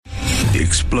the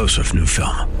explosive new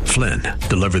film, Flynn,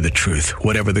 deliver the truth,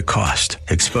 whatever the cost,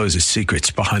 exposes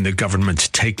secrets behind the government's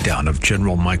takedown of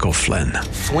General Michael Flynn.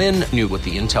 Flynn knew what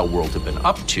the intel world had been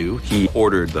up to. He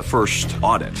ordered the first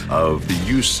audit of the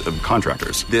use of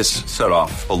contractors. This set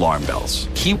off alarm bells.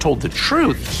 He told the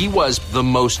truth. He was the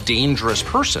most dangerous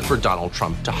person for Donald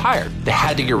Trump to hire. They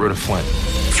had to get rid of Flynn.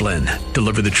 Flynn,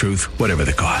 deliver the truth, whatever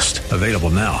the cost. Available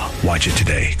now. Watch it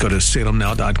today. Go to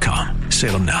salemnow.com.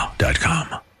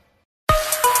 salemnow.com.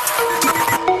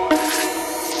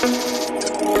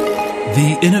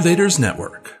 The Innovators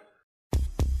Network.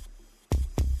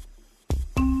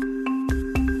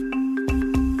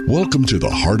 Welcome to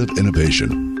the Heart of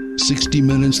Innovation. 60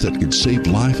 minutes that could save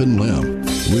life and limb,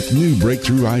 with new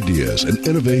breakthrough ideas and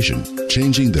innovation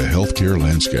changing the healthcare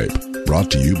landscape. Brought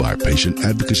to you by patient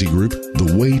advocacy group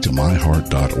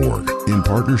thewaytomyheart.org in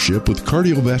partnership with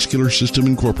Cardiovascular System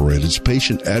Incorporated's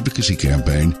patient advocacy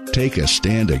campaign, Take a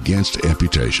Stand Against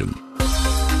Amputation.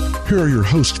 Here are your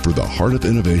hosts for the Heart of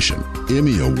Innovation,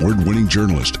 Emmy Award-winning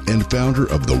journalist and founder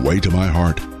of The Way to My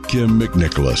Heart, Kim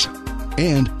McNicholas,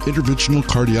 and interventional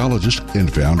cardiologist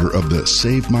and founder of the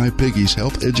Save My Piggies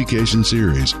Health Education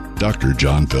Series, Dr.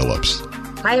 John Phillips.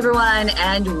 Hi, everyone,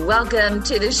 and welcome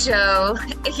to the show.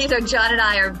 John and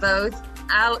I are both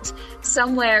out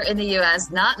somewhere in the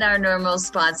U.S., not in our normal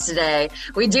spots today.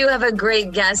 We do have a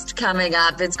great guest coming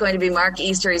up. It's going to be Mark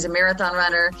Easter. He's a marathon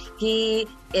runner. He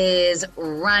is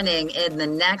running in the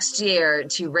next year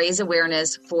to raise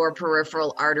awareness for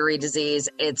peripheral artery disease.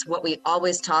 It's what we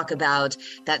always talk about,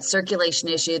 that circulation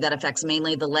issue that affects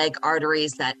mainly the leg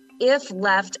arteries that, if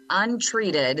left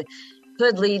untreated,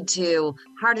 could lead to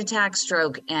heart attack,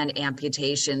 stroke, and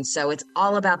amputation. So it's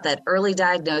all about that early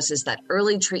diagnosis, that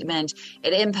early treatment.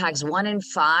 It impacts 1 in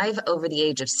 5 over the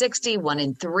age of 60, 1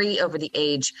 in 3 over the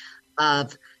age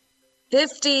of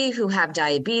 50 who have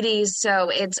diabetes. So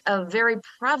it's a very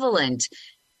prevalent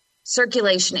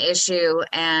circulation issue.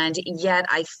 And yet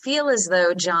I feel as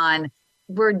though, John,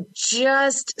 we're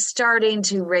just starting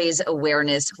to raise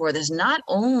awareness for this, not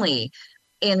only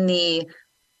in the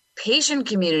patient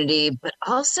community, but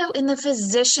also in the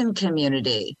physician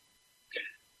community.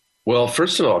 Well,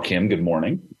 first of all, Kim, good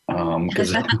morning. I'm like,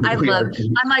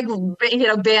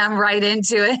 bam, right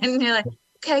into it. And you're like,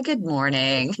 okay, good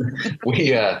morning.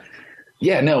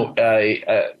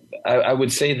 I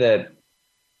would say that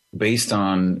based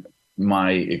on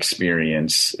my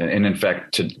experience, and in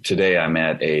fact, today I'm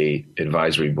at a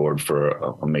advisory board for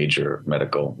a major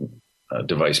medical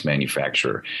device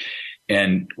manufacturer,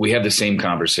 and we have the same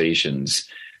conversations.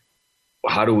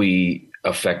 How do we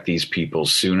affect these people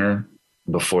sooner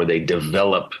before they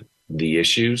develop the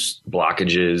issues,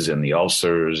 blockages and the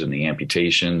ulcers and the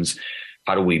amputations?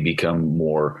 How do we become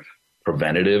more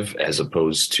preventative as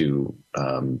opposed to,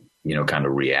 kind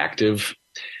of reactive?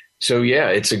 So, yeah,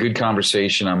 it's a good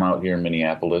conversation. I'm out here in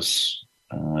Minneapolis,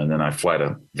 and then I fly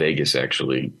to Vegas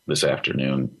actually this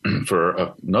afternoon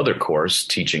for another course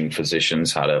teaching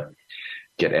physicians how to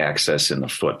get access in the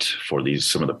foot for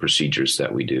some of the procedures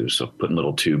that we do. So putting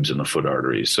little tubes in the foot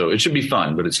arteries. So it should be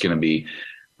fun, but it's going to be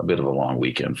a bit of a long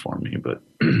weekend for me, but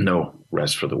no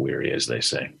rest for the weary, as they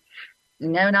say.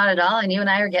 No, not at all. And you and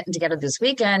I are getting together this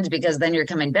weekend because then you're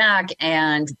coming back,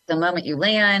 and the moment you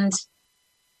land,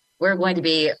 we're going to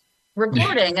be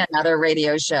recording another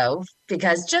radio show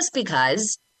because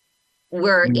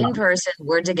we're in person,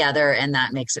 we're together, and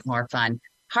that makes it more fun.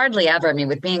 Hardly ever. I mean,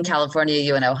 with me in California,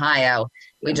 you in Ohio,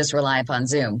 we just rely upon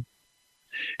Zoom.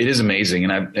 It is amazing.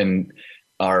 And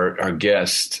our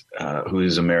guest, who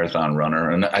is a marathon runner,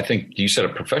 and I think you said a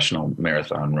professional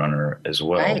marathon runner as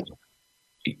well. Right.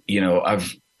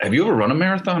 Have you ever run a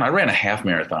marathon? I ran a half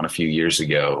marathon a few years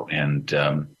ago, and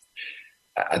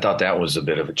I thought that was a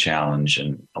bit of a challenge.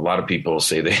 And a lot of people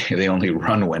say they only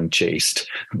run when chased,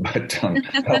 but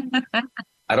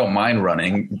I don't mind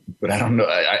running. But I don't know.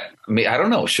 I don't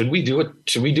know. Should we do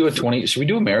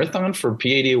a marathon for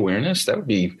PAD awareness? That'd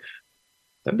be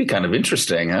kind of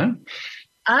interesting, huh?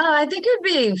 I think it would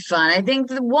be fun. I think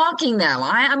the walking, though,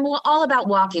 I'm all about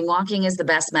walking. Walking is the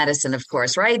best medicine, of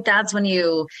course, right? That's when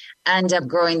you end up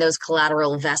growing those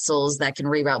collateral vessels that can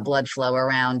reroute blood flow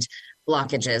around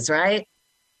blockages, right?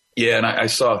 Yeah, and I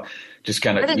saw just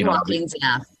kind of, I think walking's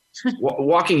enough.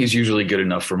 Walking is usually good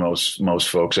enough for most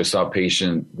folks. I saw a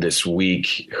patient this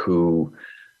week who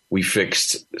we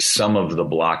fixed some of the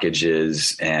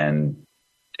blockages and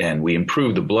we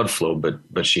improved the blood flow,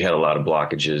 but she had a lot of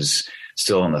blockages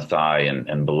still in the thigh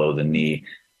and below the knee.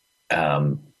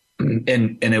 And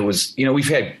it was, we've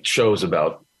had shows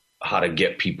about how to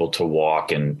get people to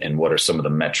walk and what are some of the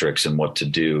metrics and what to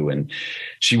do. And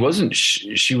she was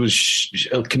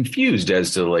confused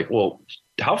as to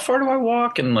how far do I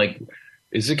walk? And like,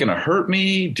 is it going to hurt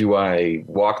me? Do I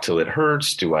walk till it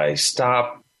hurts? Do I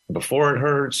stop before it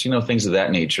hurts? Things of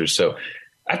that nature. So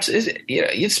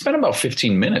you spend about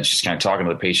 15 minutes just kind of talking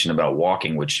to the patient about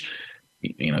walking, which,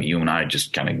 you and I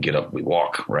just kind of get up, we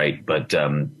walk, right? But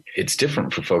it's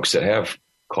different for folks that have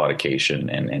claudication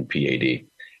and PAD.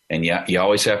 And you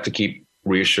always have to keep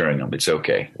reassuring them it's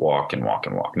okay. Walk and walk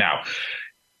and walk. Now,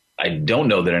 I don't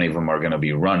know that any of them are going to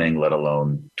be running, let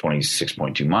alone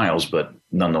 26.2 miles, but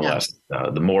nonetheless,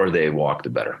 the more they walk, the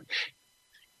better.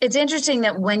 It's interesting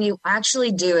that when you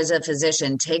actually do, as a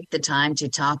physician, take the time to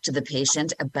talk to the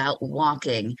patient about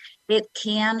walking, it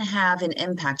can have an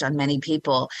impact on many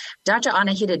people. Dr.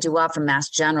 Anahita Dua from Mass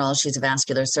General, she's a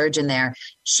vascular surgeon there.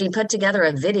 She put together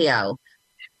a video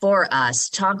for us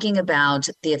talking about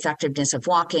the effectiveness of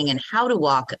walking and how to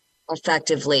walk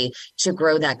effectively to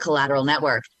grow that collateral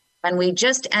network. And we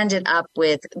just ended up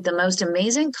with the most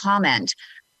amazing comment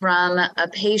from a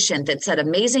patient that said,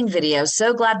 amazing video.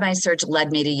 So glad my search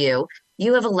led me to you.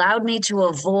 You have allowed me to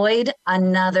avoid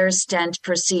another stent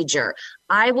procedure.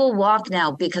 I will walk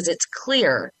now because it's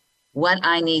clear what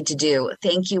I need to do.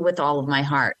 Thank you with all of my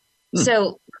heart.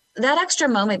 So that extra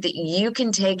moment that you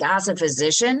can take as a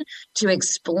physician to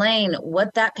explain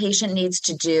what that patient needs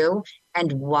to do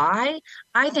and why,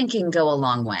 I think can go a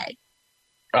long way.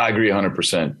 I agree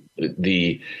 100%.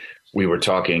 We were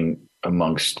talking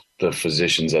amongst the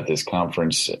physicians at this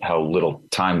conference how little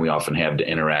time we often have to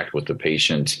interact with the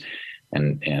patient.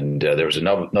 And there was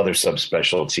another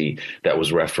subspecialty that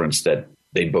was referenced that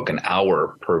they book an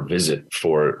hour per visit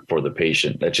for the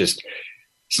patient.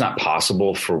 It's not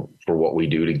possible for what we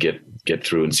do to get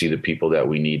through and see the people that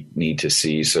we need to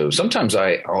see. So sometimes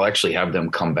I'll actually have them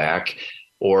come back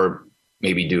or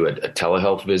maybe do a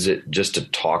telehealth visit just to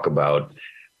talk about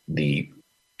the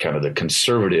kind of the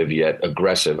conservative yet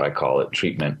aggressive, I call it,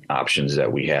 treatment options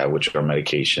that we have, which are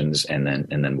medications and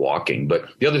then walking. But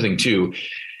the other thing too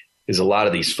is a lot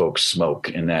of these folks smoke,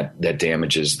 and that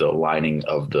damages the lining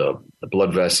of the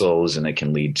blood vessels, and it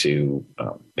can lead to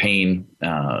pain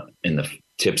in the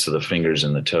tips of the fingers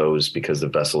and the toes because the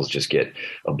vessels just get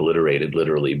obliterated,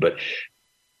 literally. But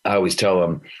I always tell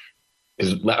them,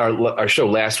 because our show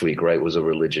last week, right, was a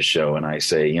religious show, and I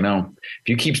say, if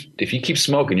you keep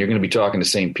smoking, you're going to be talking to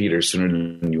St. Peter sooner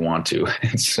than you want to.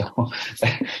 And so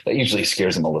that usually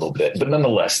scares them a little bit. But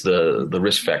nonetheless, the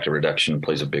risk factor reduction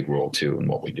plays a big role too in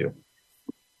what we do.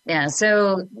 Yeah.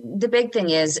 So the big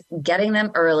thing is getting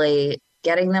them early,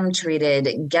 getting them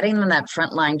treated, getting them that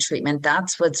frontline treatment.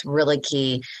 That's what's really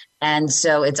key. And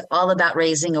so it's all about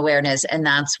raising awareness, and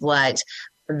that's what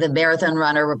the marathon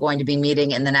runner we're going to be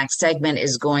meeting in the next segment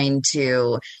is going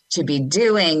to be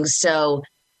doing. So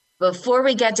before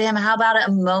we get to him, how about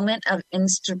a moment of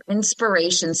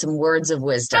inspiration, some words of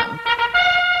wisdom?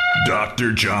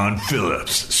 Dr. John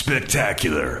Phillips,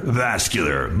 spectacular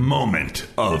vascular moment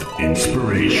of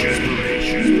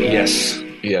inspiration. Yes.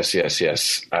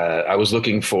 I was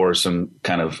looking for some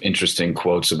kind of interesting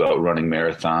quotes about running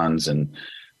marathons, and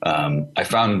I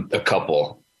found a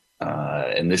couple.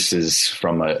 And this is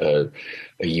from a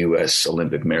U.S.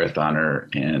 Olympic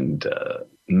marathoner, and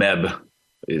Meb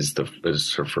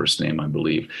is her first name, I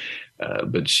believe.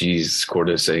 But she's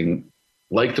quoted as saying,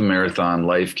 like the marathon,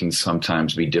 life can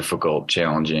sometimes be difficult,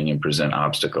 challenging, and present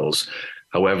obstacles.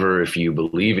 However, if you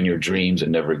believe in your dreams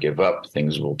and never give up,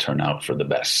 things will turn out for the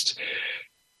best.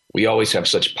 We always have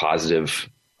such positive,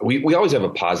 we always have a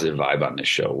positive vibe on this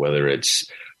show, whether it's,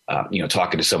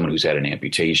 talking to someone who's had an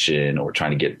amputation or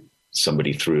trying to get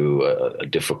somebody through a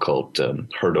difficult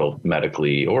hurdle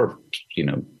medically or,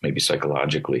 maybe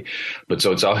psychologically. But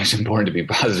so it's always important to be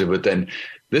positive. But then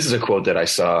this is a quote that I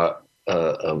saw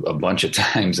a bunch of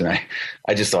times, and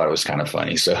I just thought it was kind of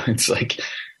funny. So it's like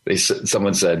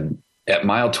someone said, at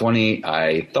mile 20,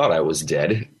 I thought I was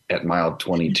dead. At mile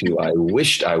 22, I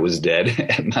wished I was dead.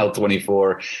 At mile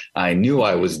 24, I knew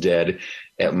I was dead.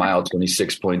 At mile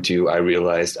 26.2, I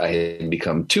realized I had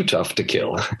become too tough to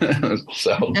kill.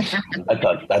 So I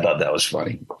thought that was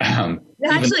funny.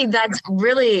 Actually, that's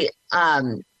really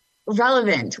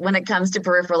relevant when it comes to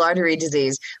peripheral artery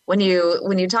disease. When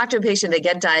you talk to a patient, they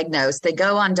get diagnosed, they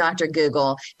go on Dr.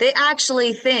 Google, they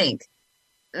actually think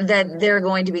that they're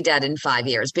going to be dead in 5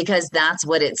 years because that's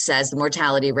what it says the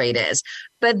mortality rate is.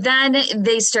 But then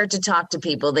they start to talk to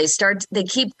people. They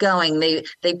keep going.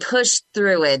 They push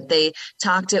through it. They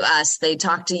talk to us. They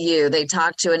talk to you. They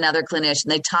talk to another clinician.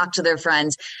 They talk to their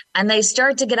friends, and they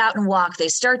start to get out and walk. They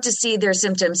start to see their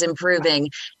symptoms improving,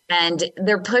 and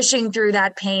they're pushing through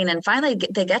that pain. And finally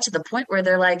they get to the point where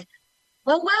they're like,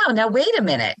 well, wow, now wait a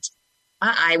minute.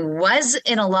 I was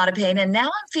in a lot of pain, and now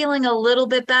I'm feeling a little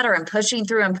bit better. I'm pushing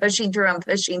through, I'm pushing through, I'm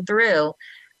pushing through.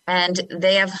 And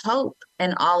they have hope,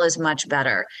 and all is much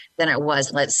better than it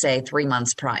was, let's say, 3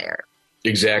 months prior.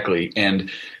 Exactly.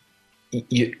 And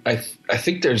I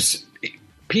think there's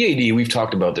PAD, we've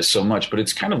talked about this so much, but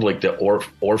it's kind of like the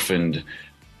orphaned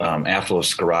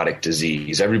atherosclerotic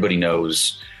disease. Everybody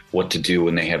knows what to do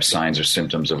when they have signs or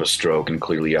symptoms of a stroke and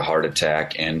clearly a heart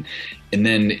attack. And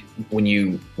then when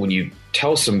you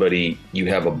tell somebody you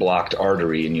have a blocked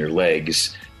artery in your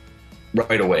legs,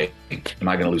 right away, am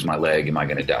I going to lose my leg? Am I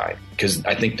going to die? Because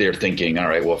I think they're thinking, all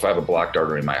right, well, if I have a blocked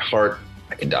artery in my heart,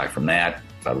 I can die from that.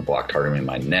 If I have a blocked artery in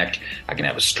my neck, I can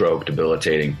have a stroke,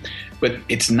 debilitating. But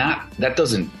it's not, that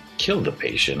doesn't kill the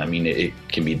patient. I mean, it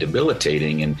can be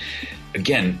debilitating. And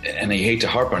again, and I hate to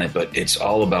harp on it, but it's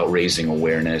all about raising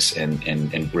awareness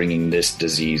and bringing this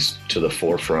disease to the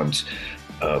forefront.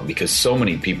 Because so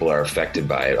many people are affected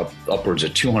by it. Upwards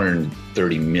of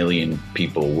 230 million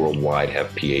people worldwide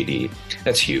have PAD.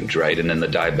 That's huge, right? And then the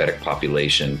diabetic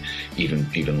population,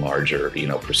 even larger,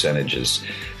 percentages.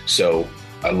 So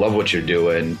I love what you're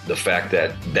doing. The fact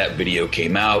that video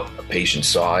came out, a patient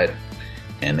saw it,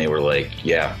 and they were like,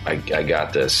 yeah, I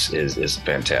got this is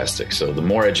fantastic. So the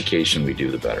more education we do,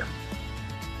 the better.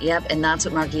 Yep, and that's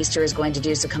what Mark Easter is going to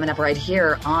do. So coming up right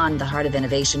here on The Heart of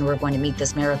Innovation, we're going to meet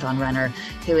this marathon runner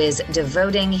who is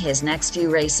devoting his next few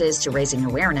races to raising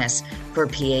awareness for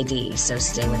PAD. So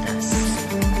stay with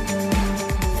us.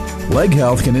 Leg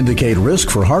health can indicate risk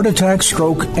for heart attack,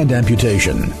 stroke, and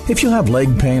amputation. If you have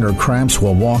leg pain or cramps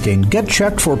while walking, get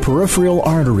checked for peripheral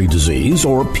artery disease,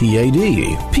 or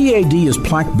PAD. PAD is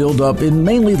plaque buildup in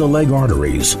mainly the leg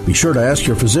arteries. Be sure to ask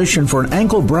your physician for an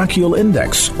ankle brachial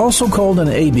index, also called an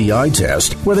ABI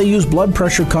test, where they use blood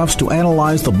pressure cuffs to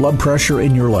analyze the blood pressure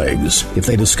in your legs. If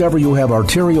they discover you have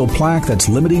arterial plaque that's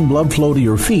limiting blood flow to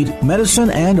your feet,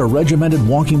 medicine and a regimented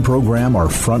walking program are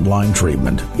frontline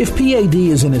treatment. If PAD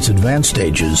is in its advanced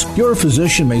stages, your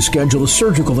physician may schedule a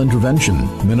surgical intervention.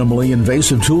 Minimally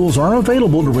invasive tools are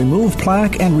available to remove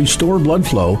plaque and restore blood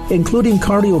flow, including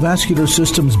Cardiovascular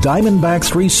System's Diamondback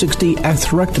 360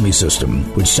 atherectomy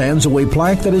system, which sands away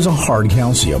plaque that is a hard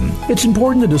calcium. It's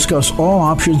important to discuss all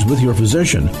options with your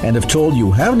physician, and if told you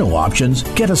have no options,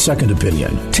 get a second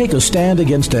opinion. Take a stand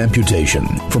against amputation.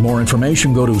 For more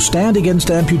information, go to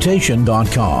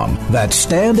standagainsamputation.com. That's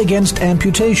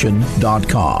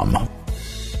standagainsamputation.com.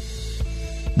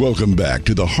 Welcome back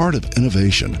to the Heart of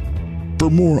Innovation. For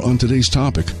more on today's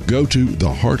topic, go to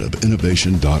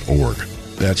theheartofinnovation.org.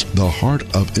 That's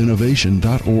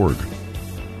theheartofinnovation.org.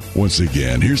 Once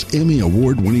again, here's Emmy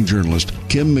Award-winning journalist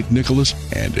Kim McNicholas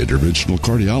and interventional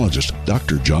cardiologist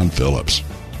Dr. John Phillips.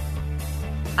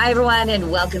 Hi, everyone,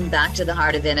 and welcome back to the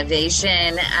Heart of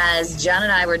Innovation. As John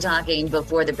and I were talking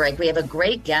before the break, we have a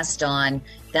great guest on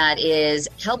that is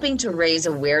helping to raise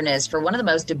awareness for one of the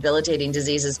most debilitating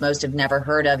diseases most have never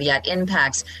heard of, yet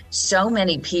impacts so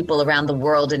many people around the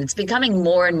world. And it's becoming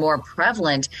more and more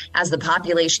prevalent as the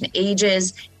population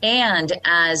ages and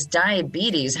as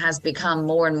diabetes has become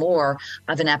more and more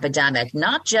of an epidemic.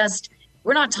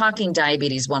 We're not talking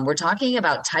diabetes 1. We're talking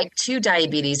about type 2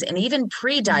 diabetes and even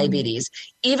pre-diabetes.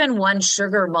 Even one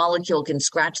sugar molecule can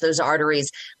scratch those arteries,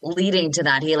 leading to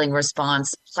that healing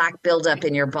response, plaque buildup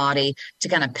in your body to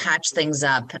kind of patch things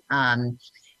up.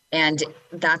 And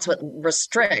that's what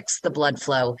restricts the blood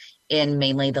flow in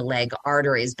mainly the leg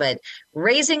arteries. But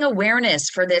raising awareness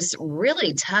for this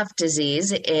really tough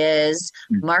disease is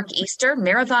Mark Easter,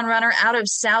 marathon runner out of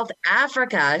South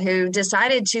Africa, who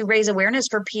decided to raise awareness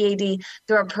for PAD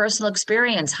through a personal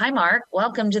experience. Hi, Mark.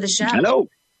 Welcome to the show. Hello.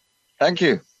 Thank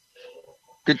you.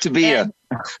 Good to be here.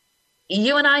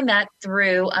 You and I met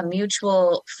through a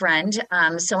mutual friend.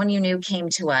 Someone you knew came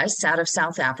to us out of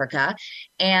South Africa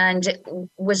and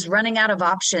was running out of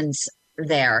options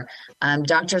there.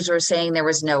 Doctors were saying there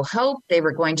was no hope. They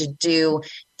were going to do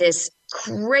this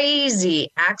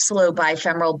crazy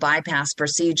axillobifemoral bypass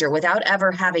procedure without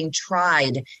ever having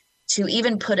tried to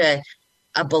even put a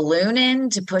balloon in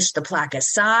to push the plaque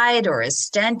aside or a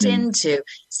stent in to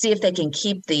see if they can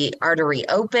keep the artery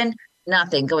open.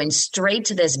 Nothing, going straight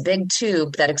to this big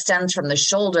tube that extends from the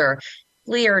shoulder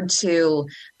clear to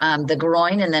the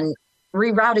groin and then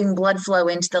rerouting blood flow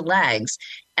into the legs.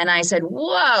 And I said,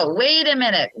 whoa, wait a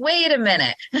minute. We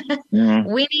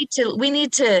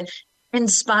need to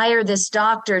inspire this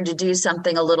doctor to do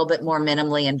something a little bit more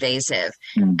minimally invasive.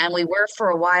 And we were for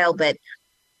a while, but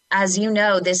as you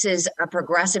know, this is a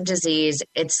progressive disease.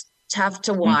 It's tough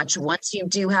to watch. Once you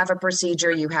do have a procedure,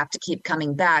 you have to keep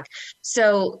coming back.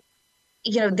 So,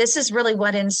 this is really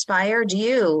what inspired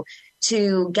you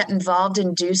to get involved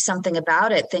and do something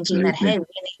about it, thinking that, hey, we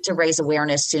need to raise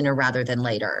awareness sooner rather than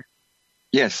later?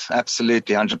 Yes,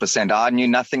 absolutely, 100%. I knew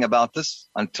nothing about this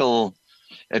until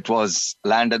it was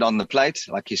landed on the plate,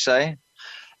 like you say.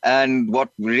 And what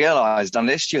we realized,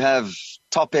 unless you have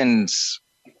top-end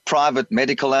private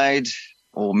medical aid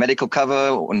or medical cover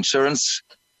or insurance,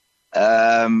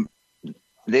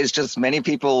 there's just many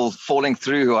people falling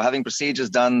through who are having procedures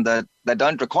done that they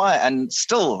don't require. And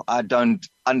still, I don't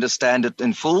understand it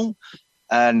in full.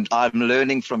 And I'm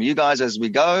learning from you guys as we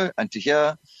go and to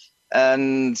hear.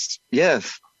 And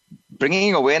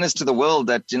bringing awareness to the world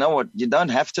that, you know what, you don't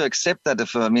have to accept that.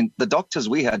 The doctors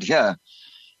we had here,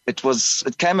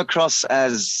 it came across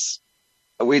as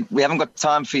we haven't got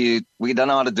time for you. We don't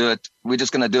know how to do it. We're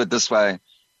just going to do it this way.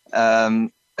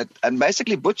 And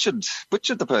basically butchered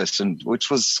the person,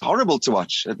 which was horrible to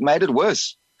watch. It made it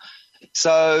worse.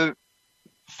 So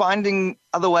finding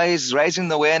other ways, raising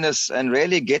the awareness and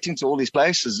really getting to all these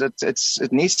places,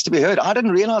 it needs to be heard. I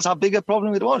didn't realize how big a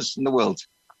problem it was in the world.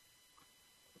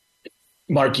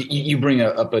 Mark, you bring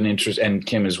up an interest, and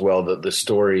Kim as well, that the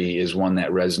story is one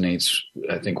that resonates,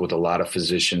 I think, with a lot of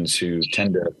physicians who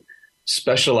tend to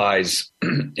specialize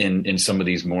in some of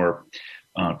these more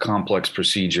complex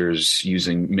procedures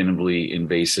using minimally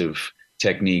invasive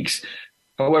techniques.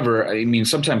 However, I mean,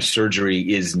 sometimes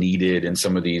surgery is needed, and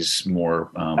some of these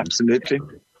more absolutely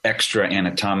extra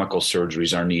anatomical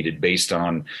surgeries are needed based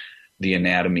on the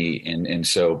anatomy. And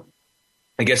so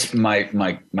I guess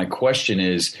my question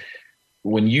is,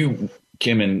 when you,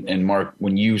 Kim and Mark,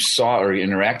 when you saw or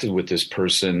interacted with this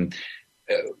person,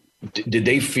 did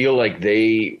they feel like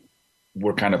they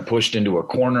were kind of pushed into a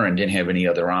corner and didn't have any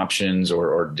other options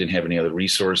or didn't have any other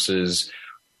resources?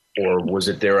 Or was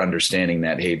it their understanding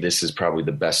that, hey, this is probably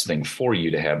the best thing for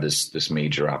you to have this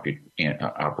major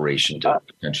operation to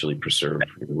potentially preserve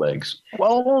your legs?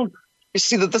 Well, you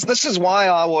see, this is why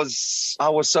I was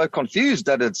so confused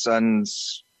that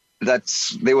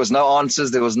there was no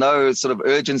answers, there was no sort of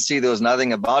urgency, there was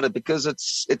nothing about it, because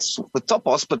it's the top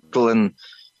hospital in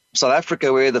South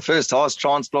Africa where the first heart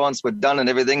transplants were done and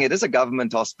everything. It is a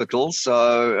government hospital.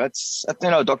 So it's,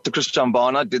 Dr. Christian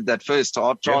Barner did that first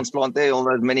heart transplant there all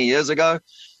those many years ago.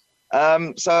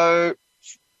 And for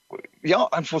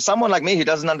someone like me who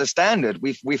doesn't understand it,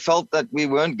 we felt that we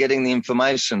weren't getting the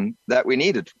information that we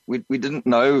needed. We didn't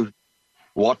know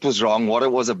what was wrong, what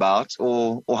it was about,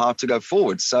 or how to go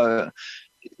forward. So,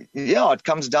 it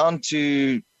comes down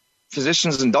to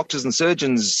physicians and doctors and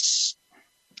surgeons.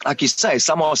 Like you say,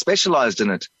 some are specialized in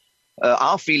it.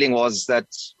 Our feeling was that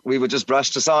we were just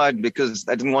brushed aside because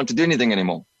they didn't want to do anything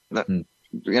anymore. Because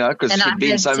it's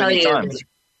been so many times.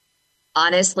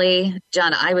 Honestly,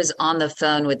 John, I was on the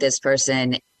phone with this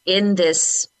person in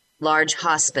this large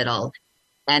hospital,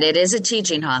 and it is a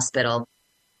teaching hospital.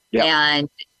 Yeah. And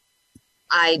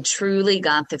I truly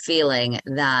got the feeling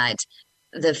that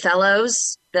the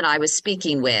fellows that I was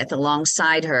speaking with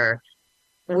alongside her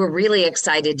were really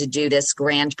excited to do this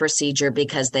grand procedure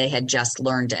because they had just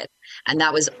learned it. And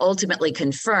that was ultimately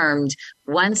confirmed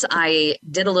once I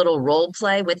did a little role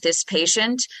play with this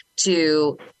patient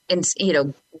to,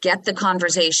 get the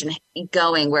conversation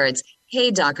going where it's,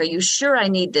 hey, doc, are you sure I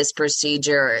need this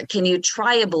procedure? Can you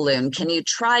try a balloon? Can you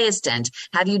try a stent?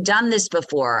 Have you done this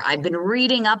before? I've been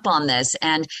reading up on this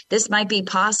and this might be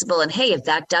possible. And hey, if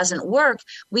that doesn't work,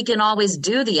 we can always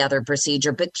do the other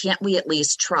procedure, but can't we at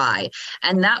least try?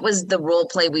 And that was the role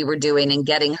play we were doing and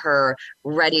getting her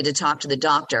ready to talk to the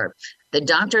doctor. The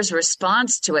doctor's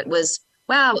response to it was,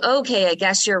 wow, okay, I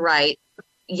guess you're right.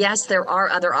 Yes, there are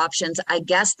other options. I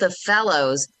guess the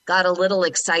fellows got a little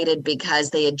excited because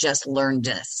they had just learned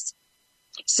this.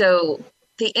 So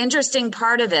the interesting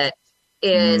part of it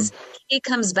is he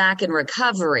comes back in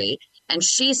recovery and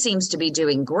she seems to be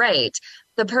doing great.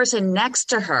 The person next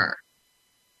to her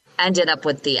ended up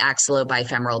with the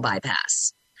axillobifemoral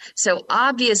bypass. So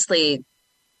obviously,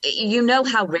 you know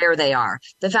how rare they are.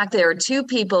 The fact there are two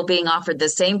people being offered the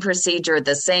same procedure at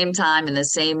the same time in the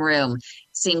same room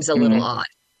seems a little odd.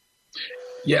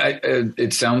 Yeah,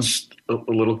 it sounds a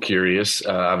little curious.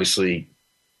 Obviously,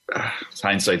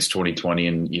 hindsight's 20/20,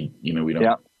 and we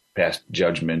don't pass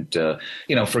judgment.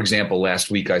 For example,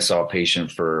 last week I saw a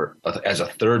patient as a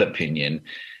third opinion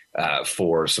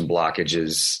for some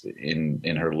blockages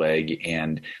in her leg,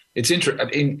 and it's interesting.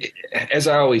 I mean, as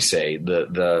I always say,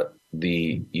 the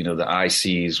eye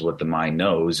sees what the mind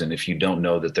knows, and if you don't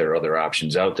know that there are other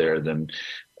options out there, then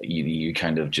you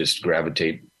kind of just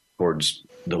gravitate towards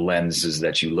the lenses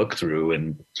that you look through.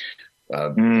 And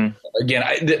again,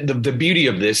 the beauty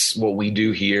of this, what we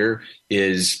do here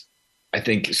is, I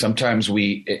think sometimes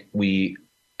we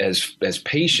as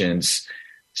patients,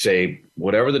 say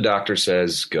whatever the doctor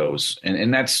says goes.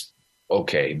 And that's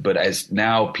okay. But as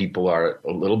now people are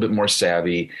a little bit more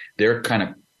savvy, they're kind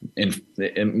of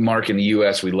Mark, in the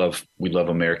U.S., we love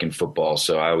American football.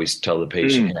 So I always tell the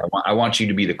patient, I want you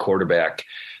to be the quarterback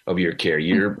of your care.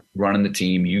 You're running the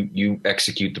team. You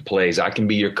execute the plays. I can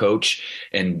be your coach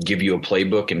and give you a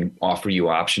playbook and offer you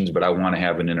options, but I want to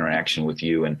have an interaction with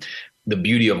you. And the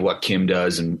beauty of what Kim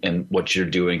does and what you're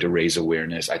doing to raise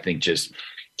awareness, I think just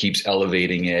keeps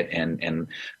elevating it and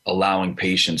allowing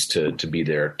patients to be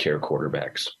their care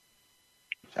quarterbacks.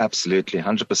 Absolutely,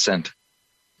 100%.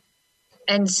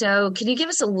 And so can you give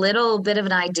us a little bit of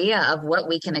an idea of what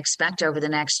we can expect over the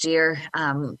next year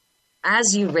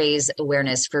as you raise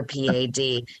awareness for PAD?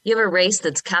 You have a race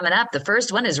that's coming up. The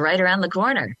first one is right around the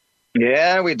corner.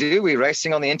 Yeah, we do. We're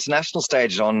racing on the international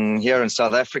stage here in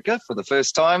South Africa for the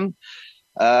first time.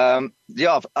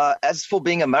 As for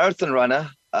being a marathon runner,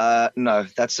 no,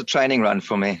 that's a training run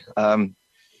for me.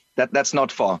 That's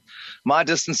not far. My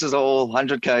distances are all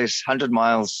 100 Ks, 100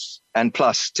 miles, and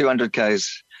plus 200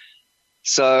 Ks.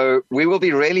 So we will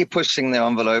be really pushing the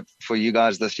envelope for you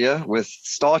guys this year with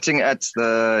starting at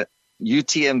the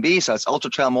UTMB. So it's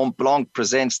Ultra Trail Mont Blanc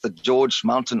presents the George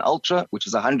Mountain Ultra, which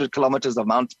is 100 kilometers of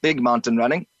big mountain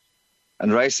running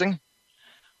and racing.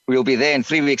 We'll be there in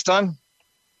 3 weeks' time.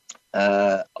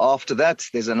 After that,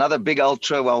 there's another big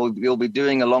ultra we'll be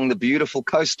doing along the beautiful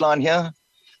coastline here,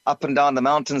 up and down the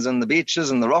mountains and the beaches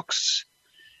and the rocks.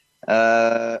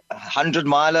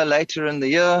 100-miler later in the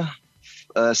year.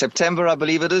 September, I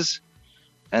believe it is,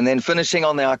 and then finishing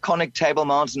on the iconic Table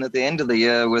Mountain at the end of the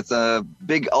year with a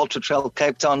big Ultra Trail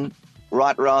Cape Town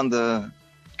right around the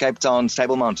Cape Town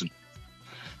Table Mountain.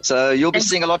 So you'll be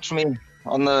seeing a lot from me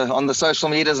on the social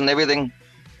medias and everything,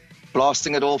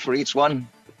 blasting it all for each one.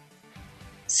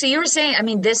 So you were saying, I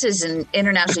mean, this is an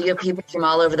international, you have people from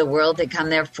all over the world that come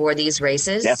there for these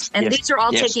races, these are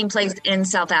all taking place in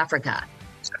South Africa.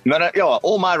 No,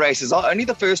 all my races are only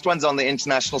the first ones on the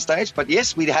international stage. But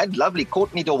yes, we had lovely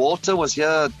Courtney DeWalter was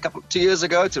here 2 years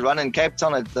ago to run in Cape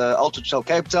Town at the Ultra Trail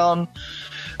Cape Town.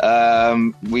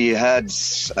 We had,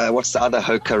 what's the other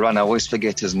Hoka runner? I always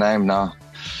forget his name now.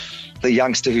 The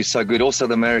youngster who's so good, also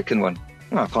the American one.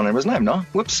 Oh, I can't remember his name now.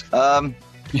 Whoops.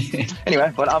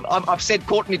 Anyway, but I've said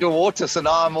Courtney DeWalter, so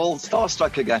now I'm all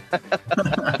starstruck again.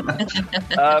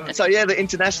 So yeah, the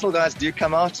international guys do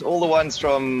come out. All the ones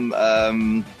from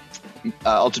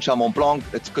Ultra Trail Mont Blanc,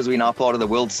 it's because we're now part of the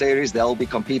World Series. They'll be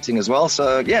competing as well.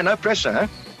 So yeah, no pressure, huh?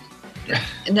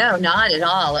 No, not at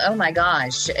all. Oh my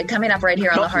gosh. Coming up right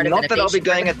here on the Heart of Innovation. Not that I'll be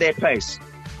going at their pace.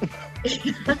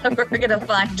 We're going to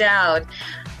find out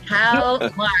how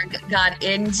Mark got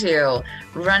into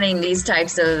running these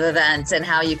types of events and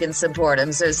how you can support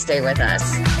him. So stay with us.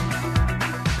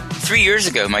 3 years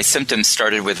ago, my symptoms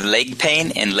started with leg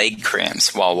pain and leg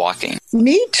cramps while walking.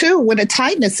 Me too, with a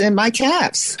tightness in my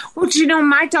calves. Well, do you know,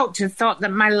 my doctor thought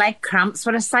that my leg cramps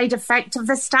were a side effect of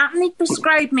the statin he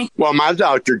prescribed me. Well, my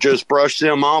doctor just brushed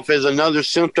them off as another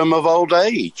symptom of old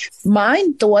age.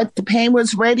 Mine thought the pain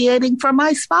was radiating from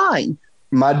my spine.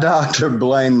 My doctor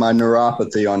blamed my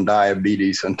neuropathy on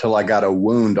diabetes until I got a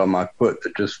wound on my foot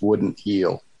that just wouldn't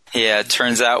heal. Yeah, it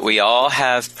turns out we all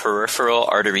have peripheral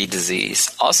artery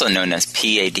disease, also known as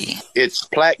PAD. It's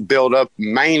plaque buildup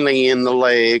mainly in the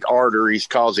leg arteries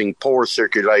causing poor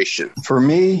circulation. For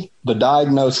me, the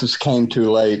diagnosis came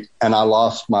too late and I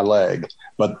lost my leg,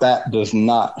 but that does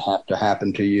not have to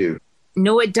happen to you.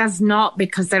 No, it does not,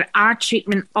 because there are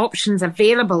treatment options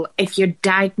available if you're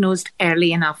diagnosed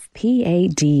early enough.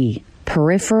 PAD,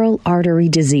 peripheral artery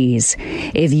disease.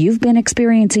 If you've been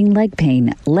experiencing leg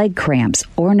pain, leg cramps,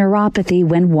 or neuropathy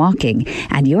when walking,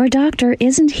 and your doctor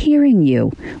isn't hearing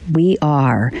you, we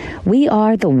are. We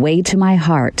are The Way to My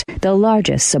Heart, the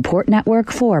largest support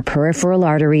network for peripheral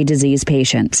artery disease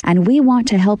patients, and we want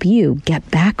to help you get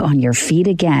back on your feet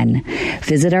again.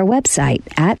 Visit our website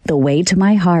at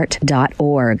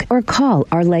thewaytomyheart.org or call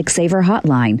our Leg Saver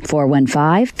hotline,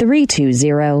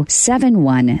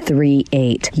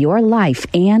 415-320-7138. Your life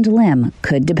and limb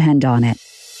could depend on it.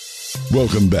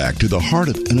 Welcome back to the Heart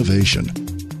of Innovation.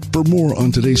 For more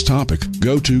on today's topic,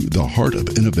 go to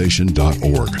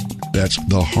theheartofinnovation.org. That's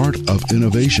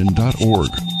theheartofinnovation.org.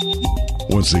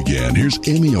 Once again, here's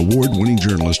Emmy Award-winning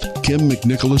journalist Kim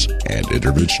McNicholas and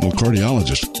interventional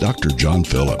cardiologist Dr. John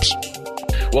Phillips.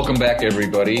 Welcome back,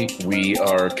 everybody. We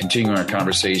are continuing our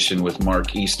conversation with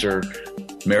Mark Easter,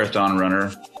 marathon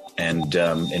runner, and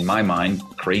in my mind,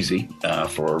 crazy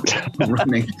for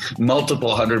running multiple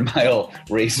 100-mile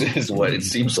races, what it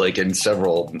seems like in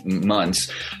several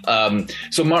months.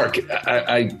 So, Mark,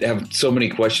 I have so many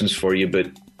questions for you, but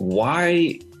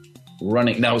why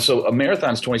running now. So a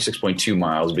marathon's 26.2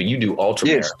 miles, but you do ultra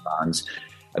marathons.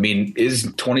 I mean, is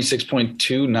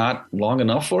 26.2 not long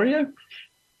enough for you?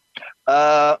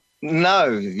 No,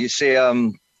 you see,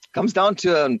 comes down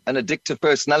to an addictive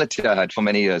personality I had for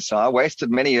many years. So I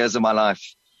wasted many years of my life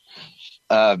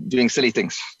doing silly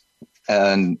things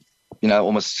and,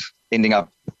 almost ending up,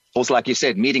 also like you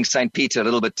said, meeting St. Peter a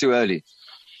little bit too early.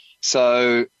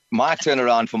 So my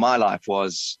turnaround for my life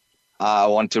was I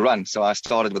want to run. So I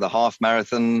started with a half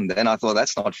marathon. Then I thought,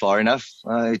 that's not far enough.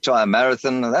 I try a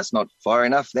marathon. That's not far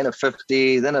enough. Then a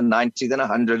 50, then a 90, then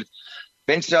 100.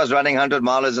 Eventually I was running 100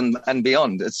 milers and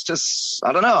beyond. It's just,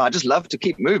 I don't know. I just love to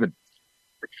keep moving.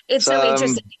 It's so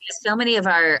interesting because so many of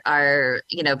our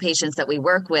patients that we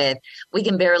work with, we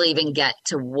can barely even get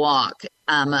to walk.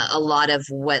 A lot of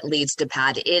what leads to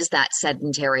PAD is that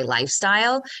sedentary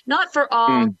lifestyle. Not for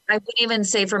all, I wouldn't even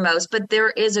say for most, but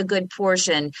there is a good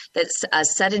portion that a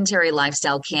sedentary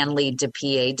lifestyle can lead to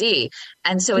PAD.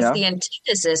 And so it's the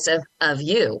antithesis of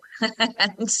you.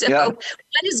 And so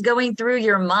what is going through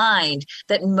your mind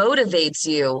that motivates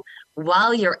you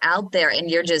while you're out there and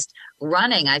you're just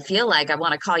running? I feel like I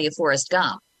want to call you Forrest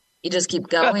Gump. You just keep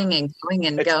going and going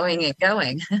and going and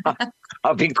going.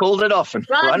 I've been called it often.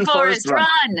 Run Forrest, run.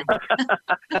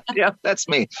 Yeah, that's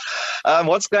me.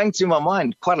 What's going through my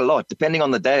mind? Quite a lot, depending on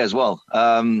the day as well.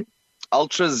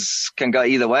 Ultras can go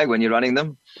either way when you're running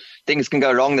them. Things can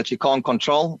go wrong that you can't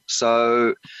control.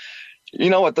 So, you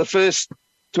know what, the first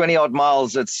 20 odd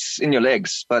miles, it's in your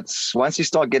legs. But once you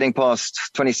start getting past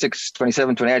 26,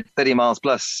 27, 28, 30 miles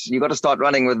plus, you got to start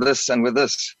running with this and with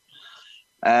this.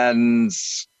 And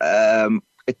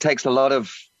it takes a lot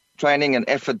of training and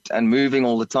effort and moving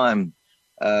all the time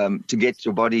to get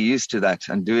your body used to that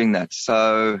and doing that.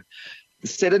 So the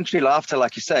sedentary lifestyle,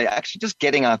 like you say, actually just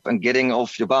getting up and getting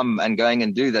off your bum and going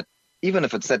and do that, even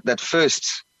if it's that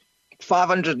first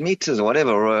 500 meters or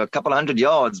whatever, or a couple 100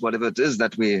 yards, whatever it is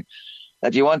that you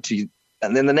want to.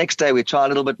 And then the next day we try a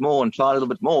little bit more and try a little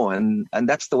bit more. And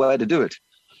that's the way to do it.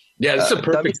 Yeah, it's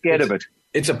don't be scared of it.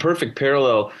 It's a perfect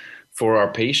parallel for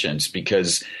our patients,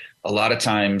 because a lot of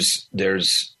times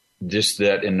there's just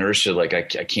that inertia, like I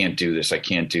can't do this,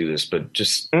 but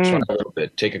just try a little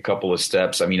bit, take a couple of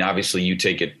steps. I mean, obviously you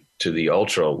take it to the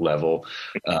ultra level,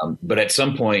 but at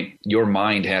some point your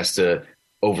mind has to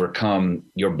overcome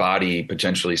your body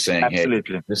potentially saying,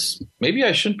 absolutely, hey, this, maybe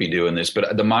I shouldn't be doing this,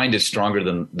 but the mind is stronger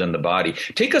than the body.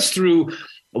 Take us through,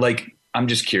 like, I'm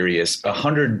just curious,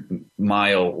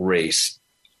 100-mile race.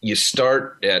 You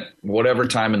start at whatever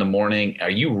time in the morning.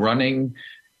 Are you running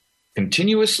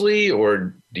continuously,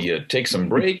 or do you take some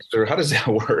breaks, or how does that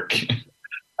work?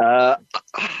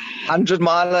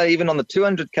 100-miler, even on the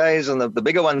 200Ks and the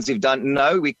bigger ones you've done.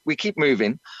 No, we keep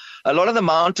moving. A lot of the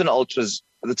mountain ultras,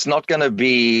 it's not going to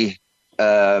be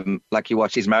like you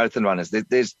watch these marathon runners.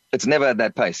 It's never at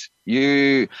that pace.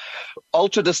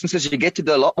 Ultra distances, you get to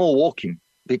do a lot more walking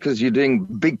because you're doing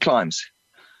big climbs.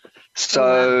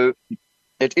 So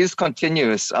it is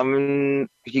continuous. I mean,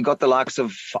 you got the likes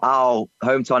of our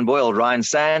hometown boy, Ryan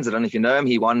Sands. I don't know if you know him.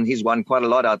 He's won quite a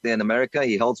lot out there in America.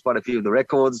 He holds quite a few of the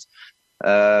records.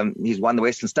 He's won the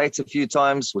Western States a few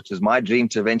times, which is my dream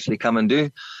to eventually come and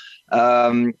do.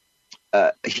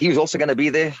 He was also going to be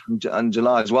there in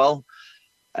July as well.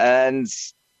 And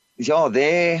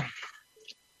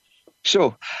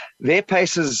their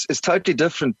pace is totally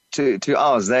different to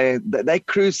ours. They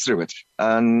cruise through it,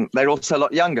 and they're also a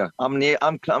lot younger.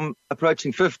 I'm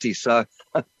approaching 50, so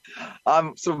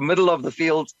I'm sort of middle of the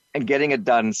field and getting it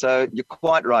done. So you're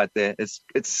quite right there. It's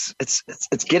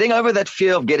getting over that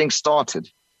fear of getting started.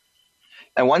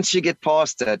 And once you get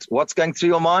past that, what's going through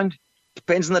your mind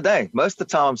depends on the day. Most of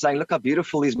the time I'm saying, look how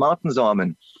beautiful these mountains are,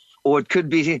 man. Or it could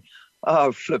be,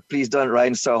 oh, flip, please don't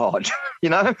rain so hard, you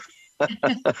know?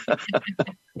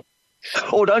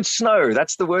 Or don't snow.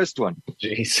 That's the worst one.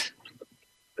 Jeez.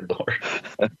 Lord.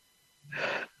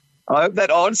 I hope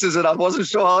that answers it. I wasn't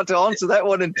sure how to answer that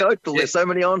one in total. There's so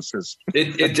many answers.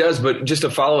 It does, but just a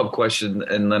follow-up question,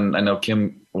 and then I know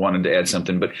Kim wanted to add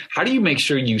something, but how do you make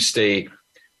sure you stay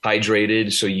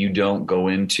hydrated so you don't go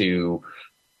into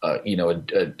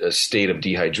a state of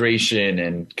dehydration,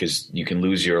 and because you can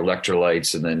lose your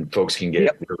electrolytes and then folks can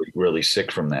get really, really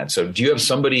sick from that. So do you have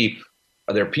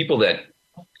are there people that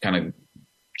kind of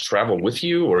travel with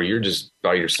you, or you're just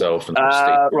by yourself?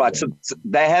 Right. So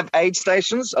they have aid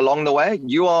stations along the way.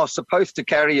 You are supposed to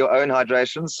carry your own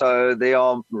hydration. So there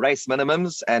are race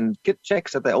minimums and kit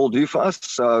checks that they all do for us.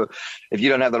 So if you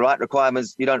don't have the right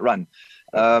requirements, you don't run.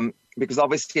 Because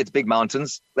obviously it's big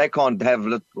mountains. They can't have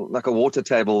like a water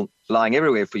table lying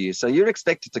everywhere for you. So you're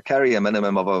expected to carry a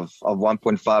minimum of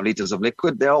 1.5 liters of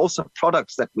liquid. There are also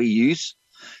products that we use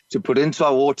to put into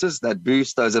our waters that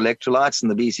boost those electrolytes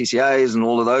and the BCCAs and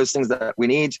all of those things that we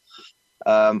need.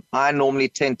 I normally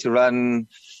tend to run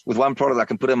with one product I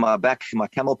can put in my back, my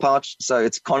camel pouch. So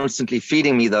it's constantly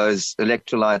feeding me those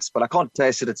electrolytes, but I can't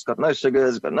taste it. It's got no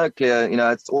sugars, it's got no clear,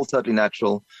 it's all totally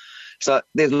natural. So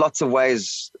there's lots of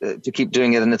ways to keep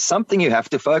doing it. And it's something you have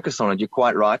to focus on. You're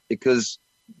quite right, because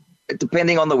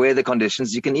depending on the weather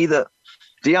conditions, you can either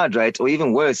dehydrate or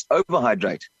even worse,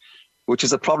 overhydrate, which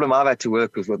is a problem I've had to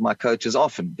work with my coaches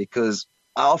often, because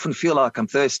I often feel like I'm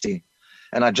thirsty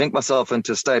and I drink myself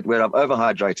into a state where I've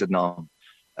overhydrated now.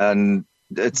 And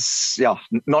it's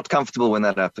not comfortable when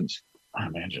that happens. I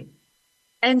imagine.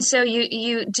 And so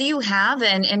do you have,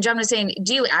 and John was saying,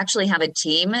 do you actually have a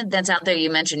team that's out there? You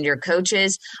mentioned your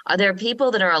coaches. Are there people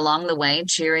that are along the way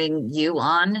cheering you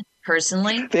on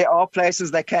personally? There are places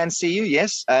that can see you,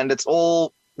 yes. And there's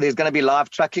going to be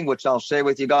live tracking, which I'll share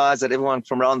with you guys, that everyone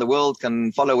from around the world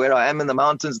can follow where I am in the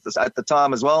mountains at the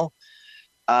time as well.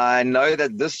 I know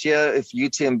that this year, if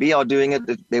UTMB are doing it,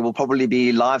 there will probably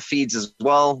be live feeds as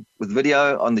well with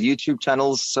video on the YouTube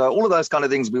channels. So all of those kind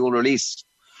of things we will release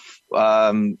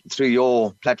through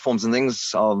your platforms and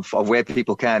things of where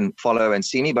people can follow and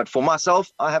see me. But for myself,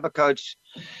 I have a coach.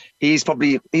 He's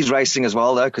racing as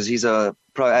well, though, because he's a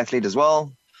pro athlete as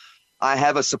well. I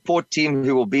have a support team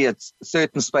who will be at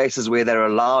certain spaces where they're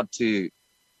allowed to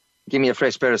give me a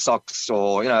fresh pair of socks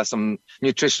or, some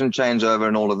nutrition changeover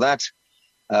and all of that.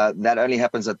 That only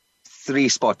happens at 3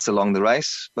 spots along the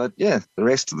race. But the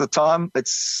rest of the time,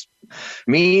 it's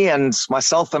me and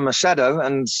myself and my shadow,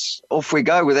 and off we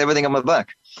go with everything on my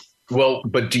back. Well,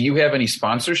 but do you have any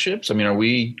sponsorships? I mean, are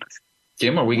we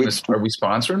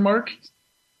sponsoring Mark?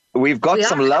 We've got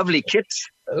some lovely kits.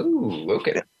 Oh,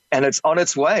 okay. And it's on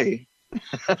its way.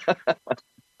 I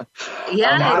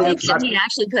think he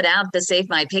actually put out the Save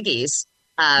My Piggies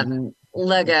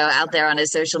logo out there on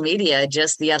his social media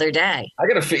just the other day. I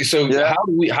got to so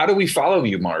how do we follow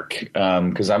you, Mark?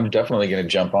 Because I'm definitely going to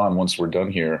jump on once we're done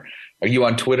here. Are you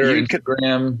on Twitter,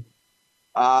 Instagram?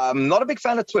 I'm not a big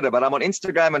fan of Twitter, but I'm on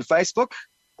Instagram and Facebook.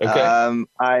 Okay.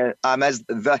 I'm as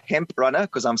the Hemp Runner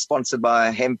because I'm sponsored by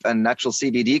a hemp and natural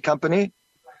CBD company.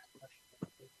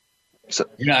 So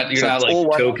you're not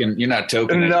token. You're not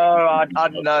token. No,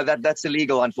 no, that's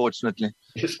illegal, unfortunately.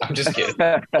 I'm just kidding.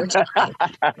 Are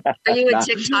you a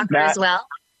TikToker as well?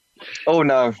 Oh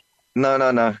no.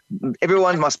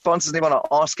 Everyone, my sponsors, everyone are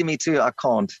asking me to. I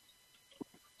can't.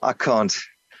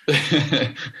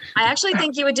 I actually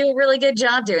think you would do a really good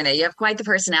job doing it. You have quite the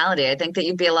personality. I think that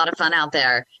you'd be a lot of fun out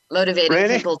there, motivating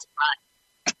people to run.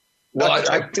 Well,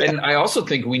 I also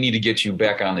think we need to get you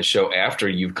back on the show after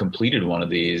you've completed one of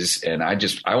these. And I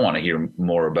want to hear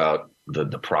more about the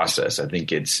process. I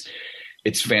think it's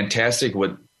fantastic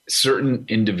what certain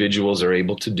individuals are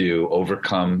able to do,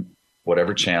 overcome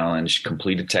whatever challenge,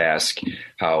 complete a task,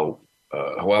 however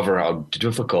how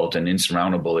difficult and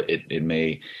insurmountable it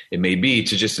may be,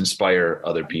 to just inspire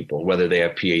other people, whether they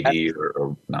have PAD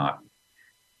or not.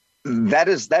 That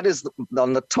is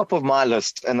on the top of my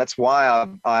list, and that's why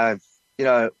I've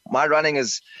my running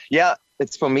is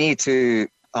it's for me to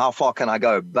how far can I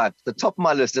go, but the top of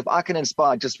my list, if I can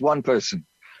inspire just one person,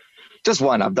 just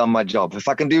one, I've done my job. If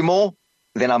I can do more,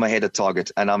 then I'm ahead of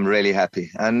target, and I'm really happy.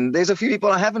 And there's a few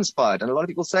people I have inspired, and a lot of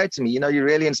people say to me, you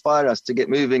really inspire us to get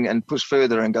moving and push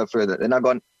further and go further. And I've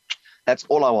gone, that's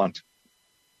all I want.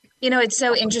 It's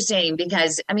so interesting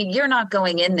because, you're not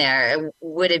going in there.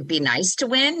 Would it be nice to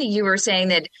win? You were saying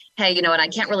that, hey, I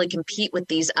can't really compete with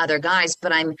these other guys,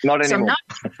 but not anymore.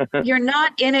 You're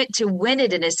not in it to win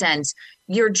it in a sense.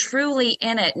 You're truly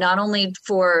in it, not only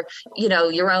for,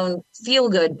 your own feel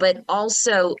good, but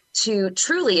also to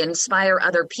truly inspire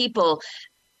other people.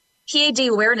 PAD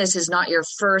awareness is not your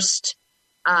first,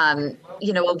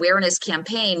 awareness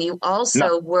campaign. You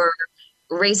also were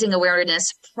raising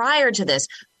awareness prior to this.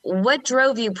 What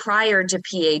drove you prior to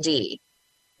PAD?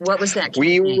 What was that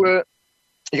campaign?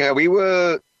 We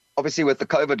were obviously with the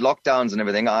COVID lockdowns and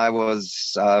everything. I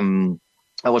was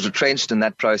retrenched in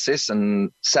that process and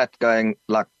sat going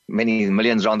like many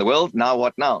millions around the world. Now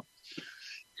what now?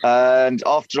 And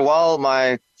after a while,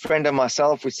 my friend and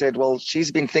myself, we said, well,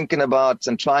 she's been thinking about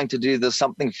and trying to do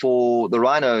something for the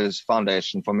Rhinos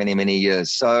Foundation for many, many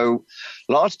years. So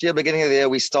last year, beginning of the year,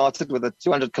 we started with a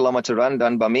 200-kilometer run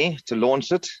done by me to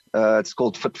launch it. It's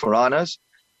called Fit for Rhinos.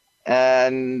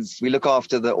 And we look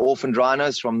after the orphaned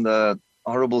rhinos from the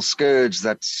horrible scourge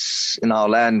that's in our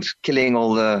land, killing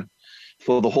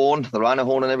for the horn, the rhino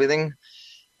horn and everything.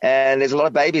 And there's a lot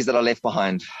of babies that are left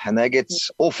behind and they get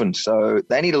orphaned. So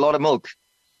they need a lot of milk.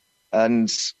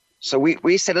 And so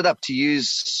we set it up to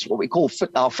use what we call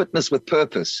our fitness with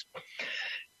purpose.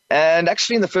 And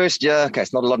actually in the first year, okay,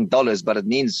 it's not a lot in dollars, but it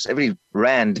means every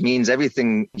rand means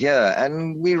everything here.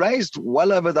 And we raised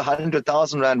well over the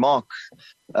 100,000 rand mark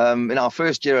in our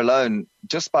first year alone,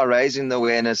 just by raising the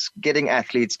awareness, getting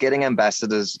athletes, getting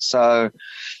ambassadors. So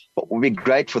what would be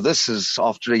great for this is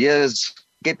after years,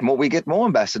 we get more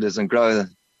ambassadors and grow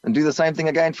and do the same thing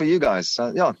again for you guys.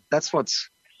 So yeah, that's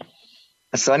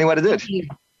the only way to do it.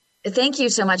 Thank you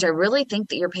so much. I really think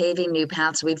that you're paving new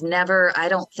paths. I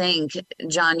don't think,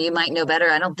 John, you might know better.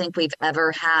 I don't think we've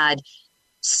ever had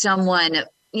someone,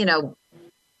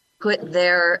 put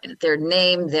their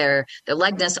name, their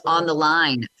likeness on the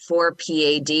line for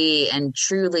PAD and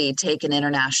truly take an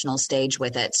international stage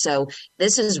with it. So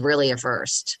this is really a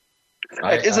first.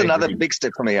 It is another big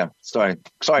step for me. Yeah. Sorry.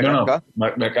 No.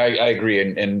 Mark, I agree.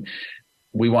 And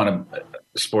we want to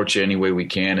support you any way we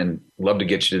can and love to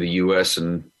get you to the U.S.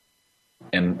 and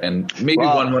maybe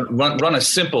run a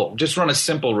simple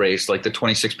race like the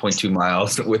 26.2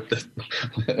 miles with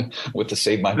the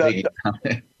Save My Piggy.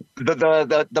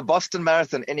 The Boston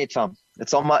Marathon anytime.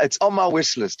 It's on my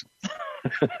wish list.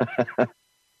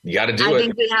 You got to do it. I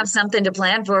think we have something to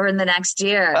plan for in the next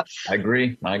year. I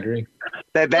agree.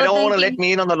 They don't want to let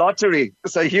me in on the lottery,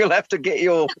 so you'll have to get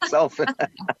yourself in.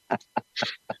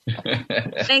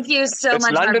 Thank you so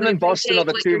much. London and Boston are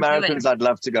the two marathons I'd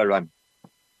love to go run.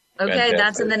 Okay, fantastic.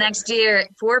 That's in the next year.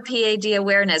 For PAD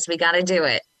awareness, we got to do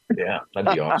it. Yeah,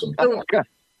 that'd be awesome.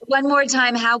 One more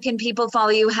time, how can people follow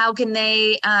you? How can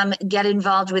they get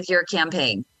involved with your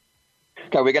campaign?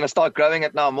 Okay, we're going to start growing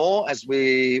it now more as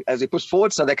we push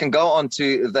forward, so they can go on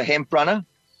to the Hemp Runner,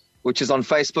 which is on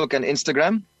Facebook and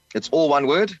Instagram. It's all one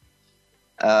word.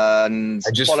 And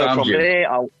I just follow found from you. there.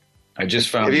 I just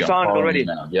found you. Have you found it already?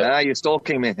 Yeah, you're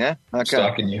stalking me, yeah? Okay.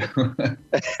 Stalking you.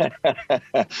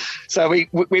 So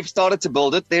we've started to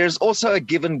build it. There's also a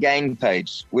Give and Gain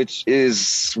page, which I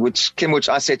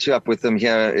set you up with them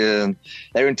here.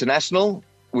 They're international,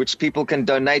 which people can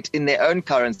donate in their own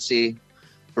currency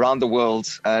around the world.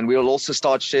 And we'll also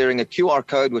start sharing a QR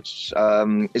code, which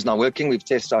is now working. I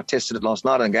tested it last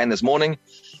night and again this morning.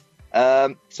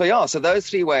 So those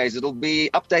three ways. It'll be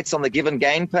updates on the Give and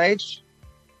Gain page.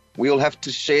 We'll have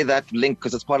to share that link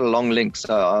because it's quite a long link.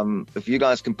 So if you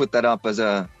guys can put that up as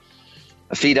a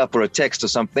feed up or a text or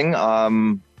something,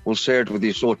 we'll share it with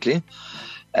you shortly.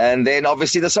 And then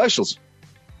obviously the socials.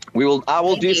 I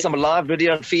will do some live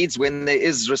video feeds when there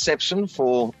is reception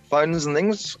for phones and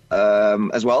things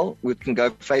as well. We can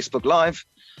go Facebook Live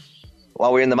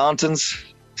while we're in the mountains.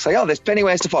 So yeah, there's plenty of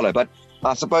ways to follow. But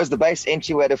I suppose the base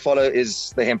entry way to follow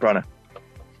is the Hemp Runner.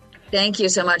 Thank you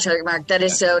so much, Mark. That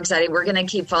is so exciting. We're going to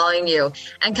keep following you.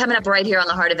 And coming up right here on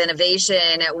the Heart of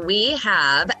Innovation, we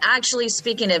have, actually,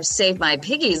 speaking of Save My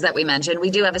Piggies that we mentioned, we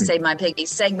do have a Save My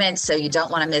Piggies segment, so you don't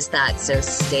want to miss that. So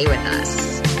stay with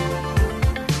us.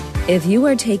 If you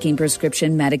are taking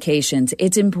prescription medications,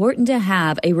 it's important to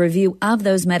have a review of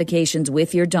those medications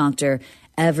with your doctor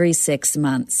every 6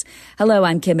 months. Hello,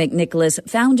 I'm Kim McNicholas,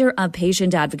 founder of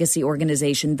patient advocacy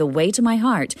organization The Way to My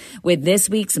Heart, with this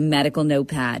week's Medical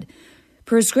Notepad.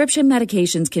 Prescription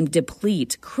medications can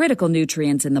deplete critical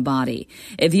nutrients in the body.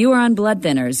 If you are on blood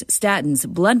thinners, statins,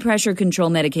 blood pressure control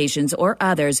medications, or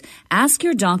others, ask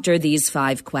your doctor these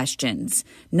 5 questions.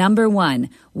 Number 1,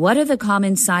 what are the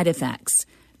common side effects?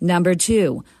 Number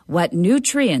 2, what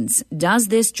nutrients does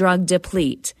this drug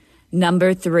deplete?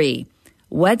 Number 3,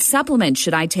 what supplements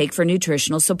should I take for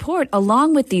nutritional support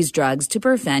along with these drugs to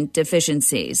prevent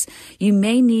deficiencies? You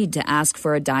may need to ask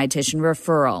for a dietitian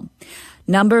referral.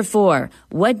 Number 4,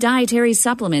 what dietary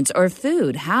supplements or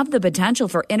food have the potential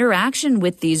for interaction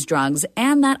with these drugs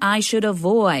and that I should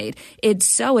avoid? It's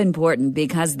so important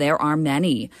because there are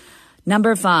many.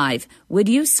 Number 5, would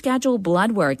you schedule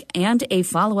blood work and a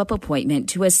follow-up appointment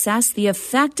to assess the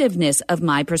effectiveness of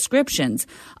my prescriptions,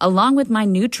 along with my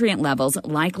nutrient levels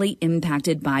likely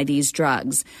impacted by these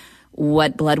drugs?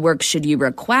 What blood work should you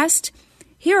request?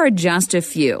 Here are just a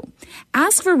few.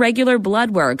 Ask for regular blood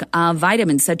work of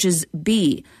vitamins such as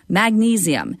B,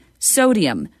 magnesium,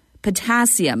 sodium,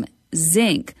 potassium,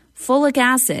 zinc, folic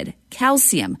acid,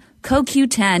 calcium,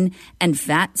 CoQ10, and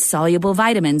fat-soluble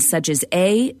vitamins such as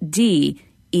A, D,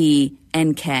 E,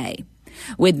 and K.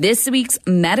 With this week's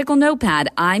Medical Notepad,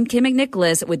 I'm Kim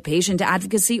McNicholas with patient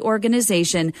advocacy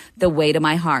organization The Way to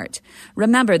My Heart.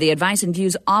 Remember, the advice and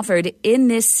views offered in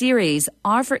this series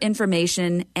are for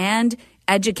information and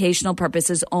educational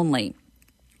purposes only.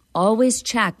 Always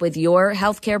check with your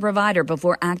healthcare provider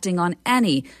before acting on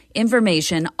any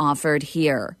information offered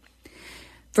here.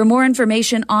 For more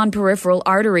information on peripheral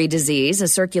artery disease, a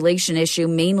circulation issue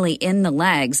mainly in the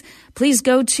legs, please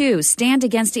go to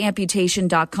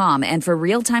standagainst.amputation.com. And for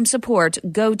real-time support,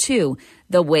 go to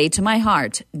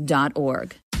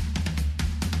thewaytomyheart.org.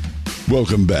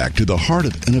 Welcome back to the Heart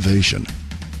of Innovation.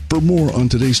 For more on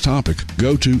today's topic,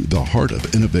 go to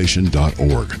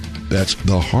theheartofinnovation.org. That's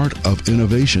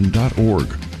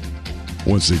theheartofinnovation.org.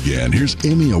 Once again, here's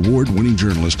Emmy Award-winning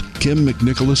journalist Kim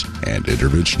McNicholas and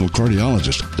interventional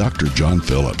cardiologist Dr. John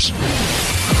Phillips.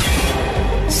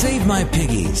 Save My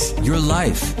Piggies, your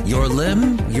life, your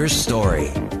limb, your story.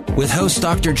 With host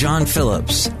Dr. John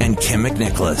Phillips and Kim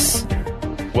McNicholas.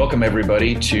 Welcome,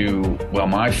 everybody, to,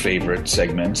 my favorite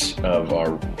segment of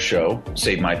our show,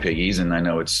 Save My Piggies, and I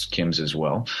know it's Kim's as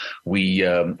well. We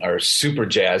are super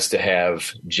jazzed to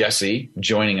have Jesse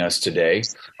joining us today.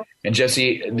 And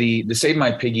Jesse, the Save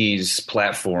My Piggies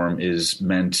platform is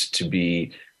meant to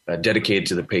be dedicated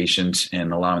to the patient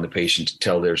and allowing the patient to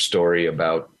tell their story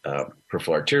about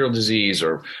peripheral arterial disease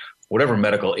or whatever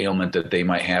medical ailment that they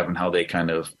might have and how they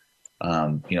kind of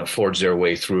forge their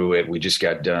way through it. We just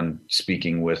got done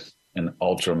speaking with an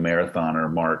ultra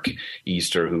marathoner, Mark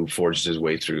Easter, who forged his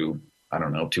way through,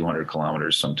 200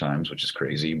 kilometers sometimes, which is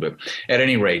crazy. But at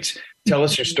any rate, tell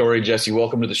us your story, Jesse.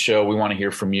 Welcome to the show. We want to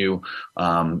hear from you.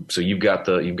 So you've got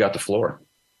the floor.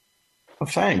 Well,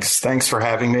 thanks. Thanks for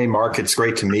having me, Mark. It's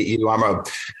great to meet you. I'm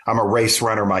a race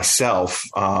runner myself.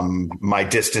 My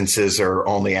distances are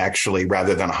only actually,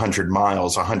 rather than 100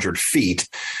 miles, 100 feet.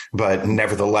 But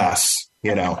nevertheless,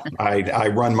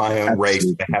 I run my own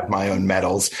race. I have my own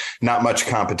medals. Not much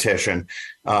competition.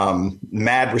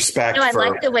 Mad respect. I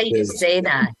like the way you say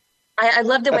that. I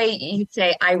love the way you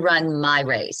say, I run my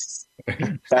race.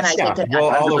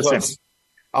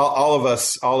 All of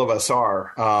us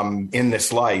are in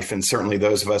this life, and certainly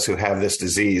those of us who have this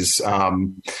disease.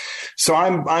 So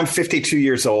I'm 52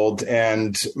 years old,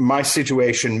 and my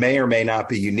situation may or may not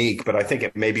be unique, but I think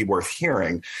it may be worth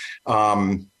hearing.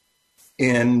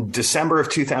 In December of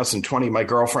 2020, my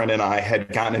girlfriend and I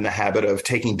had gotten in the habit of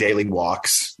taking daily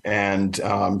walks, and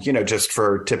just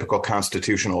for typical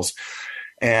constitutionals.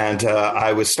 And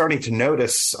I was starting to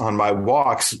notice on my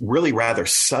walks really rather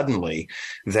suddenly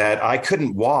that I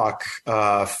couldn't walk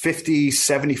 50,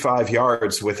 75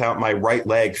 yards without my right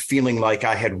leg feeling like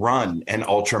I had run an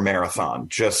ultra marathon.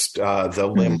 Just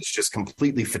the limbs just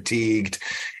completely fatigued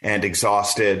and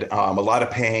exhausted. A lot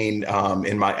of pain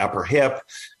in my upper hip,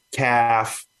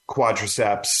 calf,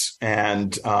 quadriceps.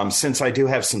 And since I do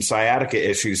have some sciatica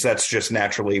issues, that's just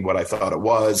naturally what I thought it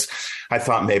was. I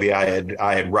thought maybe I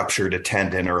had ruptured a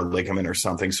tendon or a ligament or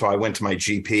something. So I went to my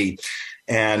GP.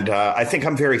 And I think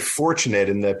I'm very fortunate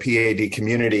in the PAD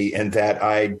community in that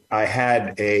I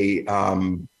had a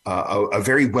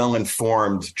very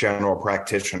well-informed general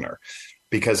practitioner,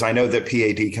 because I know that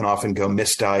PAD can often go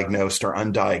misdiagnosed or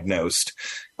undiagnosed.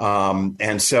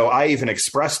 And so I even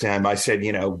expressed to him, I said,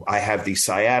 I have these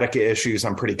sciatica issues.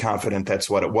 I'm pretty confident that's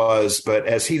what it was. But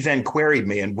as he then queried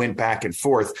me and went back and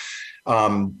forth,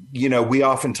 we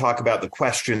often talk about the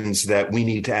questions that we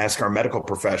need to ask our medical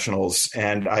professionals.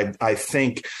 And I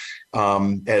think,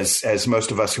 as most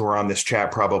of us who are on this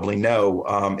chat probably know,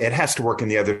 it has to work in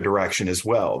the other direction as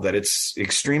well, that it's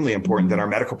extremely important that our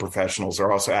medical professionals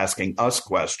are also asking us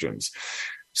questions.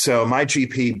 So my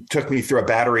GP took me through a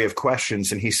battery of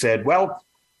questions, and he said, well,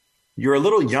 you're a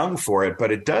little young for it, but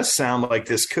it does sound like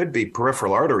this could be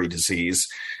peripheral artery disease.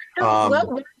 What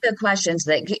were the questions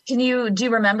do you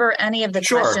remember any of the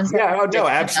questions? Yeah, no,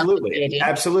 absolutely.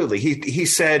 Absolutely. He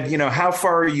said, how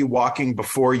far are you walking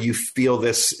before you feel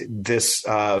this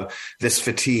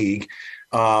fatigue?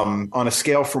 On a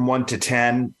scale from 1 to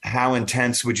 10, how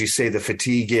intense would you say the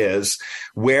fatigue is?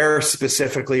 Where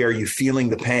specifically are you feeling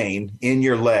the pain in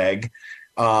your leg?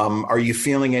 Are you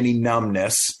feeling any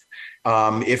numbness?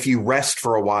 If you rest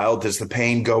for a while, does the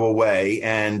pain go away?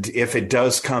 And if it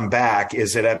does come back,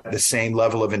 is it at the same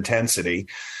level of intensity?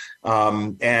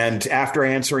 And after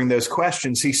answering those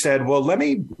questions, he said, well, let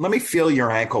me feel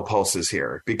your ankle pulses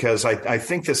here, because I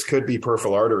think this could be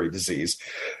peripheral artery disease.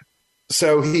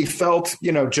 So he felt,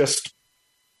 just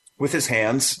with his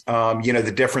hands,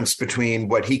 the difference between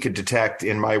what he could detect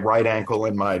in my right ankle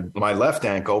and my left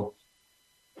ankle.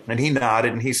 And he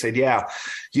nodded and he said, yeah,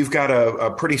 you've got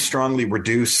a pretty strongly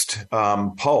reduced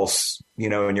pulse,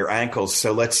 in your ankles.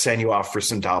 So let's send you off for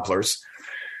some Dopplers.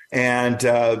 And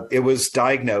it was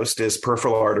diagnosed as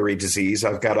peripheral artery disease.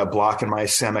 I've got a block in my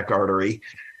ischemic artery,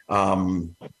 or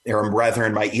rather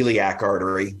in my iliac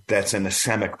artery. That's an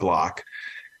ischemic block.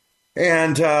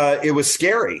 And it was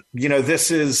scary.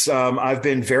 This is, I've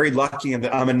been very lucky in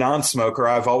that I'm a non-smoker.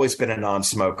 I've always been a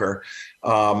non-smoker.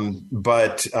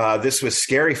 But this was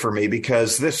scary for me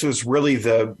because this was really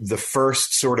the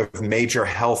first sort of major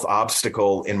health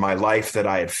obstacle in my life that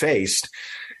I had faced.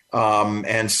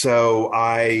 And so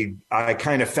I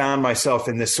kind of found myself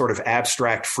in this sort of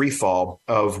abstract freefall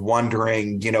of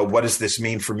wondering, what does this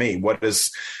mean for me? What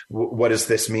does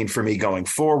this mean for me going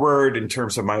forward in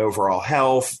terms of my overall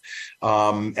health?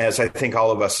 As I think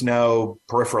all of us know,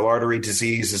 peripheral artery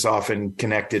disease is often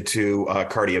connected to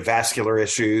cardiovascular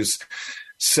issues.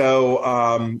 So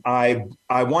I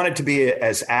wanted to be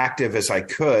as active as I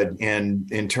could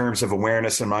in terms of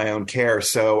awareness in my own care.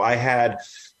 So I had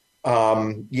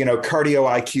cardio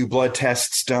IQ blood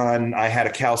tests done. I had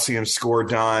a calcium score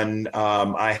done.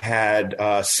 I had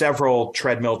several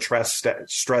treadmill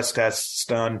stress tests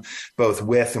done, both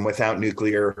with and without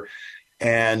nuclear.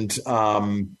 And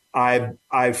I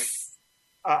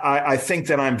think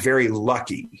that I'm very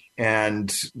lucky,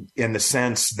 and in the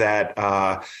sense that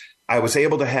I was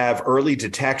able to have early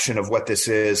detection of what this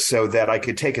is so that I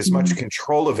could take as much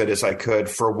control of it as I could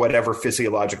for whatever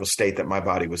physiological state that my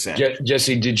body was in.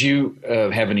 Jesse, did you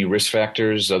have any risk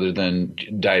factors other than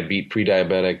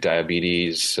pre-diabetic,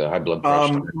 diabetes, high blood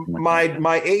pressure? My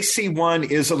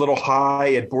AC1 is a little high.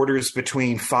 It borders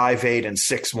between 5.8 and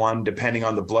 6.1, depending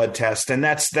on the blood test. And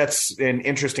that's an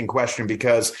interesting question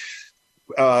because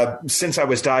since I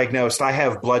was diagnosed, I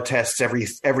have blood tests every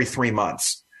 3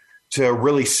 months to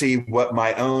really see what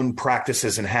my own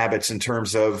practices and habits in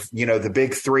terms of, the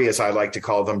big three, as I like to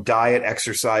call them: diet,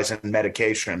 exercise, and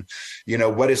medication.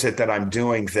 What is it that I'm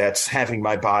doing that's having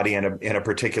my body in a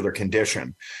particular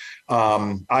condition?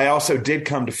 I also did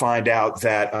come to find out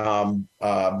that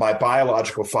my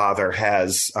biological father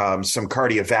has some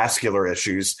cardiovascular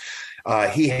issues.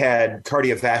 He had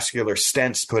cardiovascular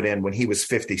stents put in when he was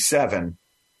 57.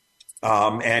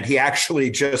 And he actually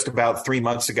just about 3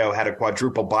 months ago had a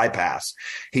quadruple bypass.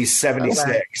 He's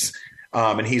 76,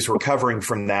 and he's recovering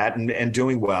from that and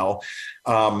doing well.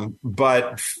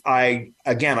 But I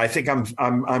think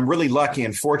I'm really lucky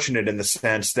and fortunate in the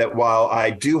sense that while I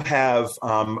do have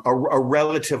a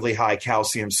relatively high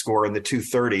calcium score in the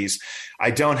 230s,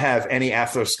 I don't have any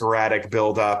atherosclerotic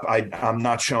buildup. I'm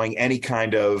not showing any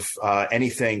kind of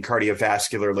anything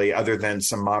cardiovascularly other than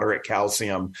some moderate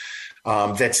calcium.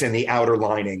 That's in the outer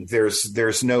lining.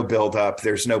 There's no buildup.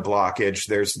 There's no blockage.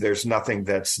 There's nothing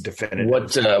that's definitive.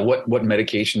 What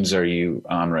medications are you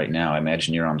on right now? I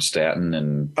imagine you're on statin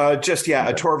and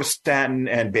atorvastatin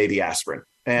and baby aspirin.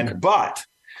 But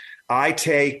I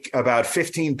take about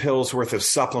 15 pills worth of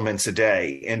supplements a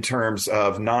day in terms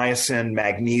of niacin,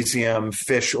 magnesium,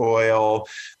 fish oil,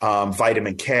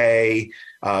 vitamin K,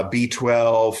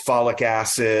 B12, folic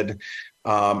acid.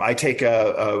 I take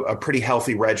a pretty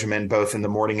healthy regimen, both in the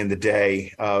morning and the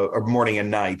day, or morning and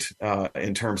night,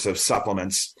 in terms of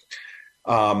supplements.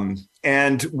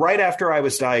 And right after I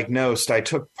was diagnosed, I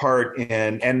took part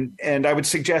in, and I would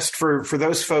suggest for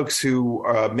those folks who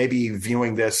may be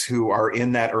viewing this, who are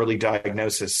in that early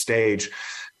diagnosis stage,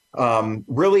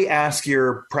 really ask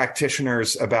your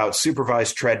practitioners about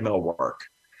supervised treadmill work,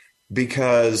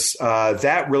 because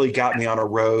that really got me on a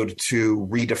road to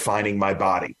redefining my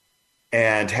body.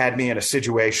 And had me in a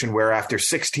situation where after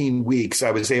 16 weeks,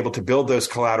 I was able to build those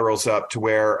collaterals up to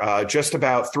where just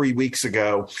about 3 weeks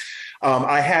ago,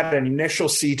 I had an initial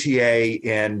CTA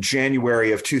in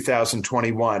January of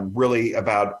 2021, really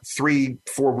about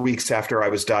 3-4 weeks after I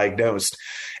was diagnosed.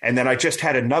 And then I just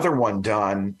had another one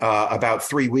done about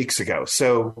 3 weeks ago.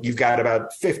 So you've got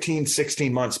about 15,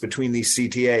 16 months between these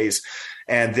CTAs,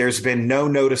 and there's been no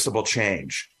noticeable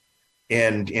change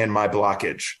in my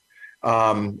blockage.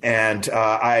 I'm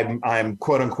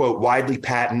quote unquote widely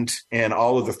patent in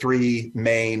all of the three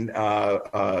main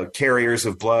carriers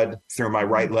of blood through my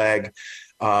right leg.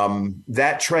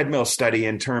 That treadmill study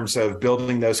in terms of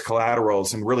building those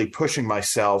collaterals and really pushing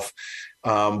myself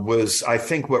was, I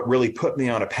think, what really put me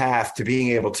on a path to being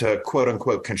able to quote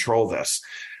unquote control this.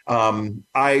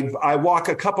 I walk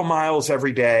a couple miles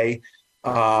every day.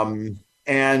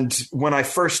 And when I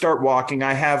first start walking,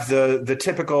 I have the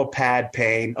typical pad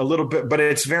pain a little bit, but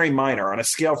it's very minor. On a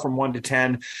scale from 1 to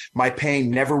 10, my pain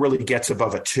never really gets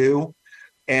above a 2.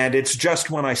 And it's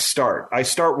just when I start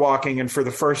walking, and for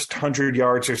the first 100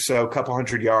 yards or so, couple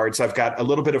hundred yards, I've got a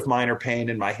little bit of minor pain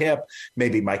in my hip,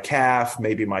 maybe my calf,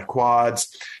 maybe my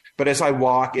quads. But as I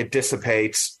walk, it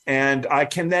dissipates, and I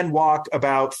can then walk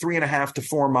about 3.5 to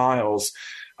 4 miles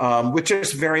with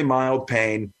just very mild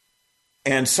pain.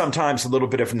 and sometimes a little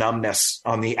bit of numbness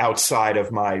on the outside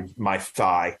of my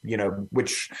thigh,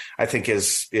 which I think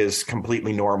is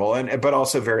completely normal but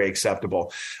also very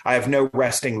acceptable. I have no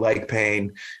resting leg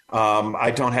pain.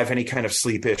 I don't have any kind of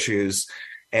sleep issues.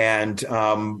 And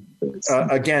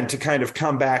again, to kind of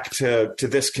come back to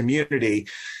this community,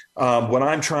 what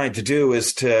I'm trying to do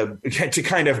is to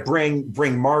kind of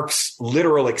bring Mark's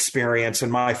literal experience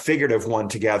and my figurative one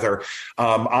together.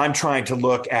 I'm trying to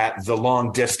look at the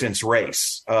long distance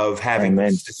race of having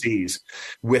this disease,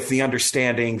 with the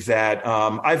understanding that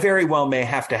I very well may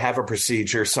have to have a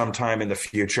procedure sometime in the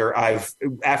future.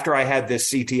 After I had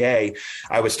this CTA,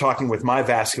 I was talking with my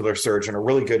vascular surgeon, a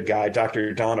really good guy,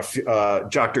 Dr. John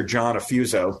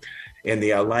Affuso, in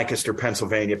the Lancaster,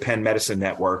 Pennsylvania Penn Medicine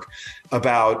Network,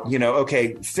 about,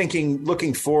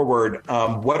 looking forward,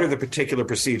 what are the particular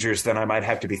procedures that I might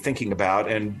have to be thinking about?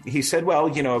 And he said, well,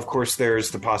 of course, there's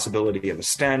the possibility of a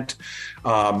stent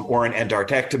or an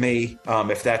endarterectomy,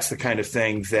 if that's the kind of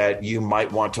thing that you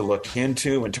might want to look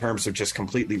into in terms of just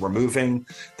completely removing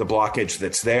the blockage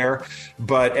that's there.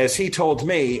 But as he told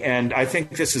me, and I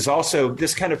think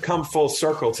this kind of come full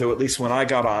circle to, at least when I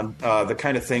got on, the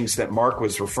kind of things that Mark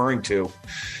was referring to.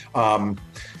 What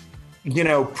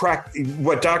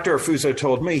Dr. Affuso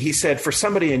told me, he said, for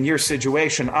somebody in your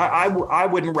situation, I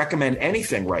wouldn't recommend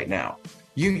anything right now.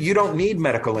 You don't need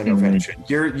medical intervention.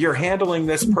 You're handling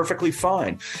this perfectly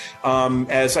fine.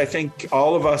 As I think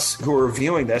all of us who are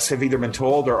viewing this have either been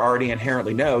told or already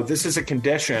inherently know, this is a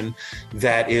condition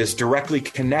that is directly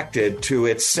connected to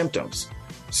its symptoms.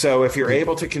 So if you're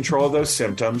able to control those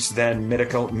symptoms, then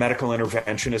medical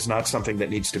intervention is not something that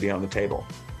needs to be on the table.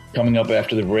 Coming up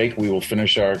after the break, we will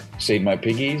finish our Save My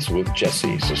Piggies with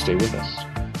Jesse, so stay with us.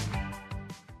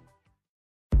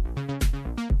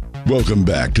 Welcome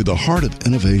back to the Heart of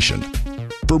Innovation.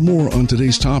 For more on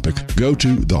today's topic, go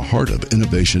to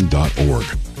theheartofinnovation.org.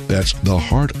 That's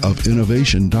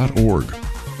theheartofinnovation.org.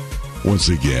 Once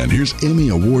again, here's Emmy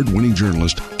Award-winning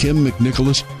journalist Kim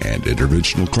McNicholas and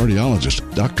interventional cardiologist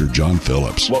Dr. John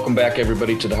Phillips. Welcome back,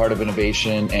 everybody, to the Heart of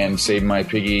Innovation and Save My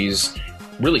Piggies.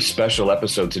 Really special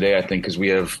episode today, I think, because we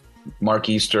have Mark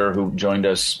Easter, who joined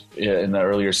us in the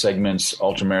earlier segments,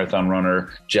 ultramarathon runner,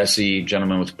 Jesse,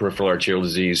 gentleman with peripheral arterial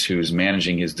disease, who's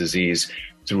managing his disease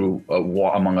through,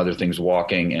 among other things,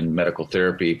 walking and medical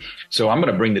therapy. So I'm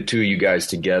going to bring the two of you guys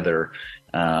together,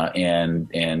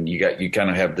 and you kind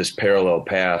of have this parallel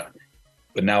path,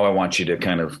 but now I want you to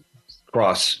kind of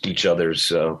cross each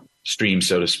other's stream,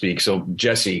 so to speak. So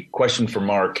Jesse, question for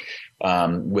Mark.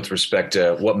 With respect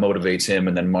to what motivates him,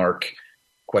 and then Mark,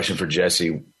 question for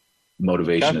Jesse,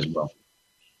 motivation as well.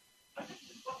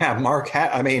 Yeah, Mark,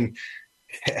 I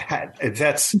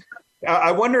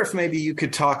wonder if maybe you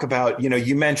could talk about,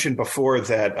 you mentioned before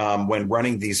that when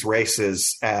running these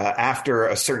races, after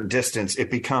a certain distance,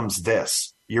 it becomes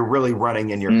this. You're really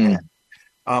running in your head.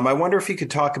 I wonder if you could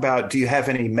talk about, do you have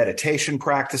any meditation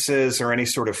practices or any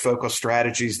sort of focal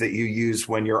strategies that you use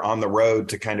when you're on the road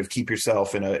to kind of keep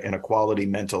yourself in a quality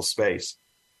mental space?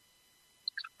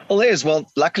 Well,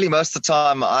 luckily most of the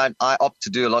time I opt to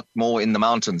do a lot more in the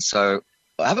mountains. So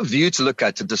I have a view to look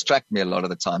at to distract me a lot of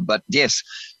the time. But yes,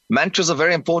 mantras are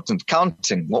very important.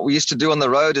 Counting. What we used to do on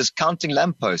the road is counting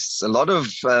lampposts. A lot of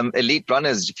elite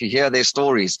runners, if you hear their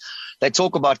stories, they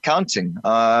talk about counting.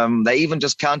 They even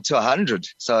just count to 100.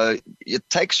 So it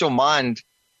takes your mind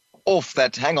off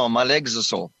that, hang on, my legs are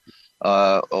sore.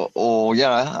 Or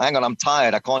hang on, I'm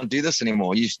tired. I can't do this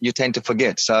anymore. You tend to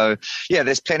forget. So, yeah,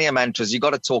 there's plenty of mantras. You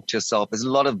got to talk to yourself. There's a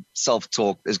lot of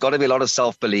self-talk. There's got to be a lot of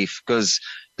self-belief, because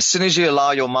as soon as you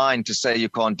allow your mind to say you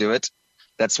can't do it,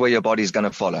 that's where your body's going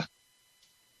to follow.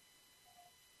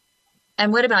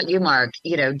 And what about you, Mark,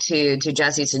 to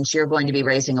Jesse, since you're going to be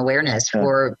raising awareness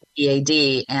for PAD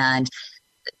and,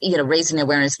 raising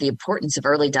awareness of the importance of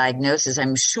early diagnosis.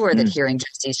 I'm sure that hearing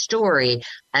Jesse's story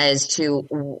as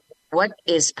to what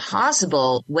is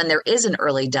possible when there is an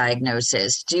early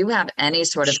diagnosis, do you have any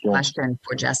sort of question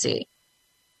for Jesse?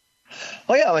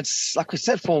 Oh, yeah, it's like we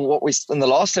said, from what we in the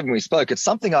last time we spoke, it's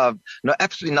something I've know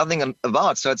absolutely nothing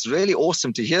about. So it's really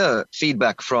awesome to hear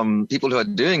feedback from people who are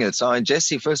doing it. So,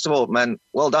 Jesse, first of all, man,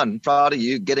 well done. Proud of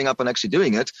you getting up and actually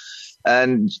doing it.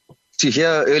 And to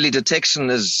hear early detection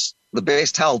is the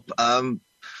best help.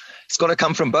 It's got to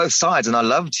come from both sides. And I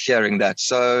loved hearing that.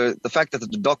 So the fact that the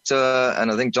doctor,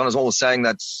 and I think John is always saying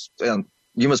that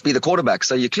you must be the quarterback.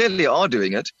 So you clearly are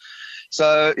doing it.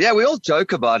 So, yeah, we all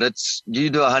joke about it. You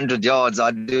do 100 yards,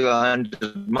 I do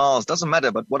 100 miles. Doesn't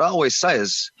matter. But what I always say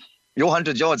is your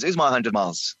 100 yards is my 100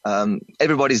 miles.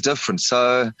 Everybody's different.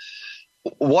 So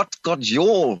what got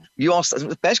you asked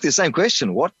basically the same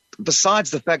question. What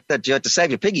besides the fact that you had to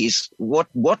save your piggies,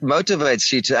 what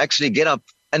motivates you to actually get up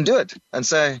and do it and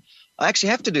say, I actually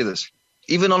have to do this,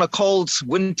 even on a cold,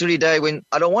 wintry day when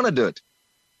I don't want to do it?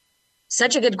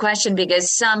 Such a good question,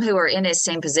 because some who are in his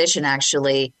same position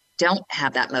actually don't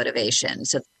have that motivation.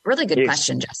 So really good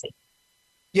question, Jesse.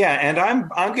 Yeah, and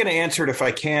I'm going to answer it if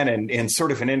I can in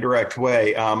sort of an indirect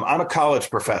way. I'm a college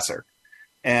professor,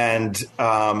 and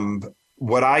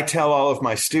what I tell all of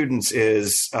my students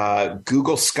is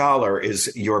Google Scholar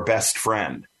is your best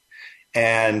friend.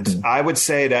 And I would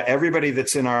say to everybody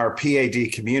that's in our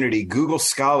PAD community, Google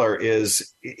Scholar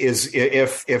is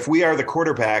if we are the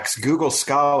quarterbacks, Google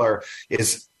Scholar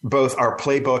is both our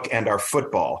playbook and our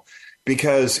football,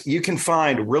 because you can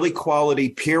find really quality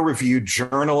peer-reviewed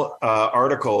journal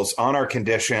articles on our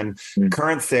condition,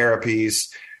 current therapies,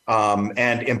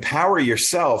 and empower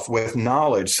yourself with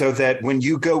knowledge so that when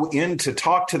you go in to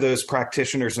talk to those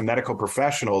practitioners and medical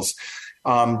professionals,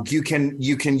 you can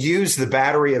use the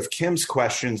battery of Kim's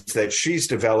questions that she's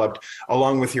developed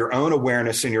along with your own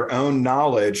awareness and your own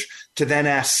knowledge to then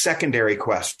ask secondary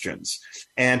questions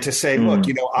and to say, look,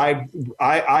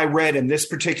 I read in this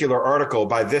particular article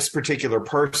by this particular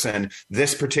person,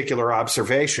 this particular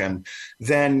observation.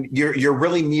 Then you're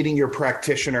really meeting your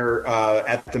practitioner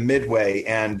at the midway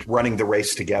and running the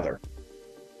race together.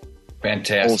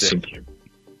 Fantastic. Awesome.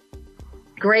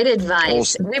 Great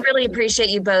advice. Awesome. We really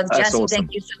appreciate you both. That's Jesse, awesome.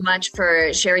 Thank you so much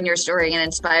for sharing your story and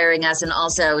inspiring us. And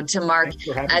also to Mark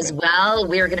as well.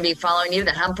 We're going to be following you,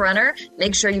 the Hump Runner.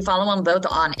 Make sure you follow them both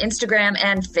on Instagram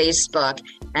and Facebook.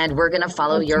 And we're going to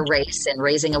follow your race in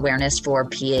raising awareness for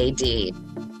PAD.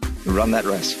 Run that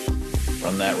race.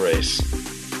 Run that race.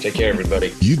 Take care,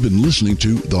 everybody. You've been listening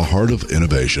to The Heart of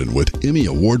Innovation with Emmy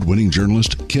Award-winning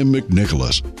journalist Kim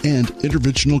McNicholas and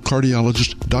interventional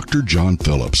cardiologist Dr. John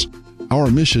Phillips. Our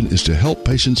mission is to help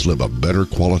patients live a better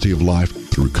quality of life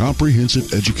through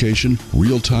comprehensive education,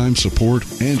 real-time support,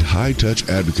 and high-touch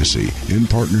advocacy in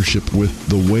partnership with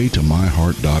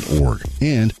thewaytomyheart.org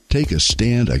and Take a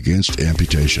Stand Against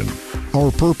Amputation.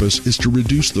 Our purpose is to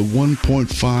reduce the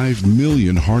 1.5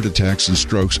 million heart attacks and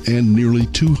strokes and nearly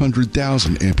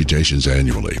 200,000 amputations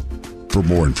annually. For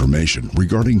more information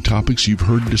regarding topics you've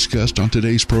heard discussed on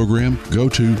today's program, go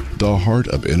to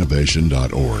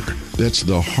theheartofinnovation.org. That's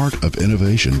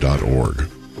theheartofinnovation.org.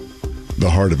 The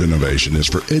Heart of Innovation is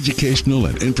for educational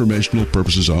and informational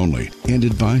purposes only, and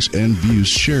advice and views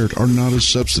shared are not a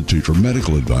substitute for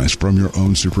medical advice from your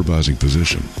own supervising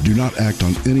physician. Do not act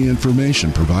on any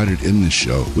information provided in this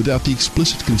show without the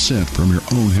explicit consent from your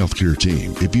own healthcare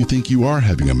team. If you think you are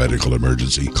having a medical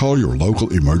emergency, call your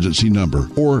local emergency number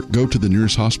or go to the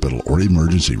nearest hospital or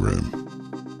emergency room.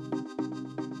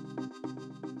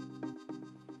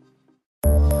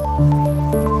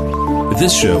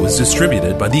 This show is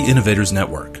distributed by the Innovators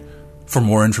Network. For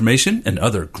more information and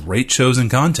other great shows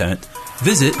and content,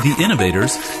 visit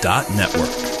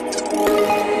theinnovators.network.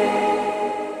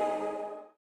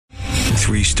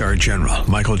 3-star General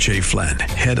Michael J. Flynn,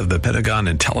 head of the Pentagon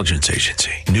Intelligence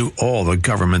Agency, knew all the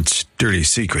government's dirty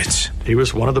secrets. He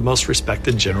was one of the most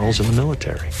respected generals in the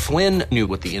military. Flynn knew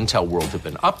what the intel world had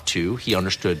been up to. He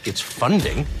understood its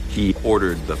funding. He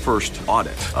ordered the first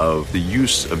audit of the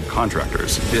use of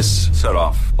contractors. This set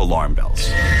off alarm bells.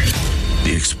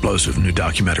 The explosive new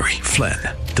documentary, Flynn,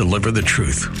 Deliver the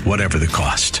Truth, Whatever the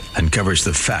Cost, uncovers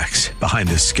the facts behind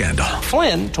this scandal.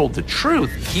 Flynn told the truth.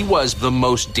 He was the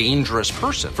most dangerous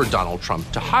person for Donald Trump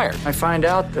to hire. I find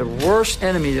out the worst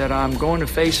enemy that I'm going to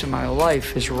face in my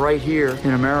life is right here in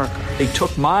America. They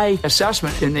took my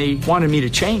assessment and they wanted me to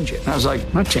change it. And I was like,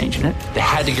 I'm not changing it. They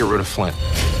had to get rid of Flynn.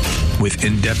 With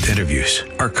in-depth interviews,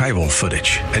 archival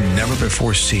footage, and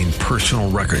never-before-seen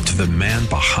personal records of the man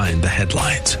behind the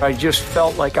headlines. I just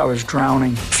felt like I was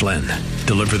drowning. Flynn,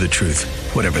 Deliver the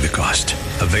Truth, Whatever the Cost.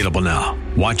 Available now.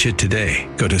 Watch it today.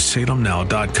 Go to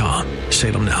salemnow.com.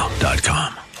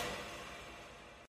 salemnow.com.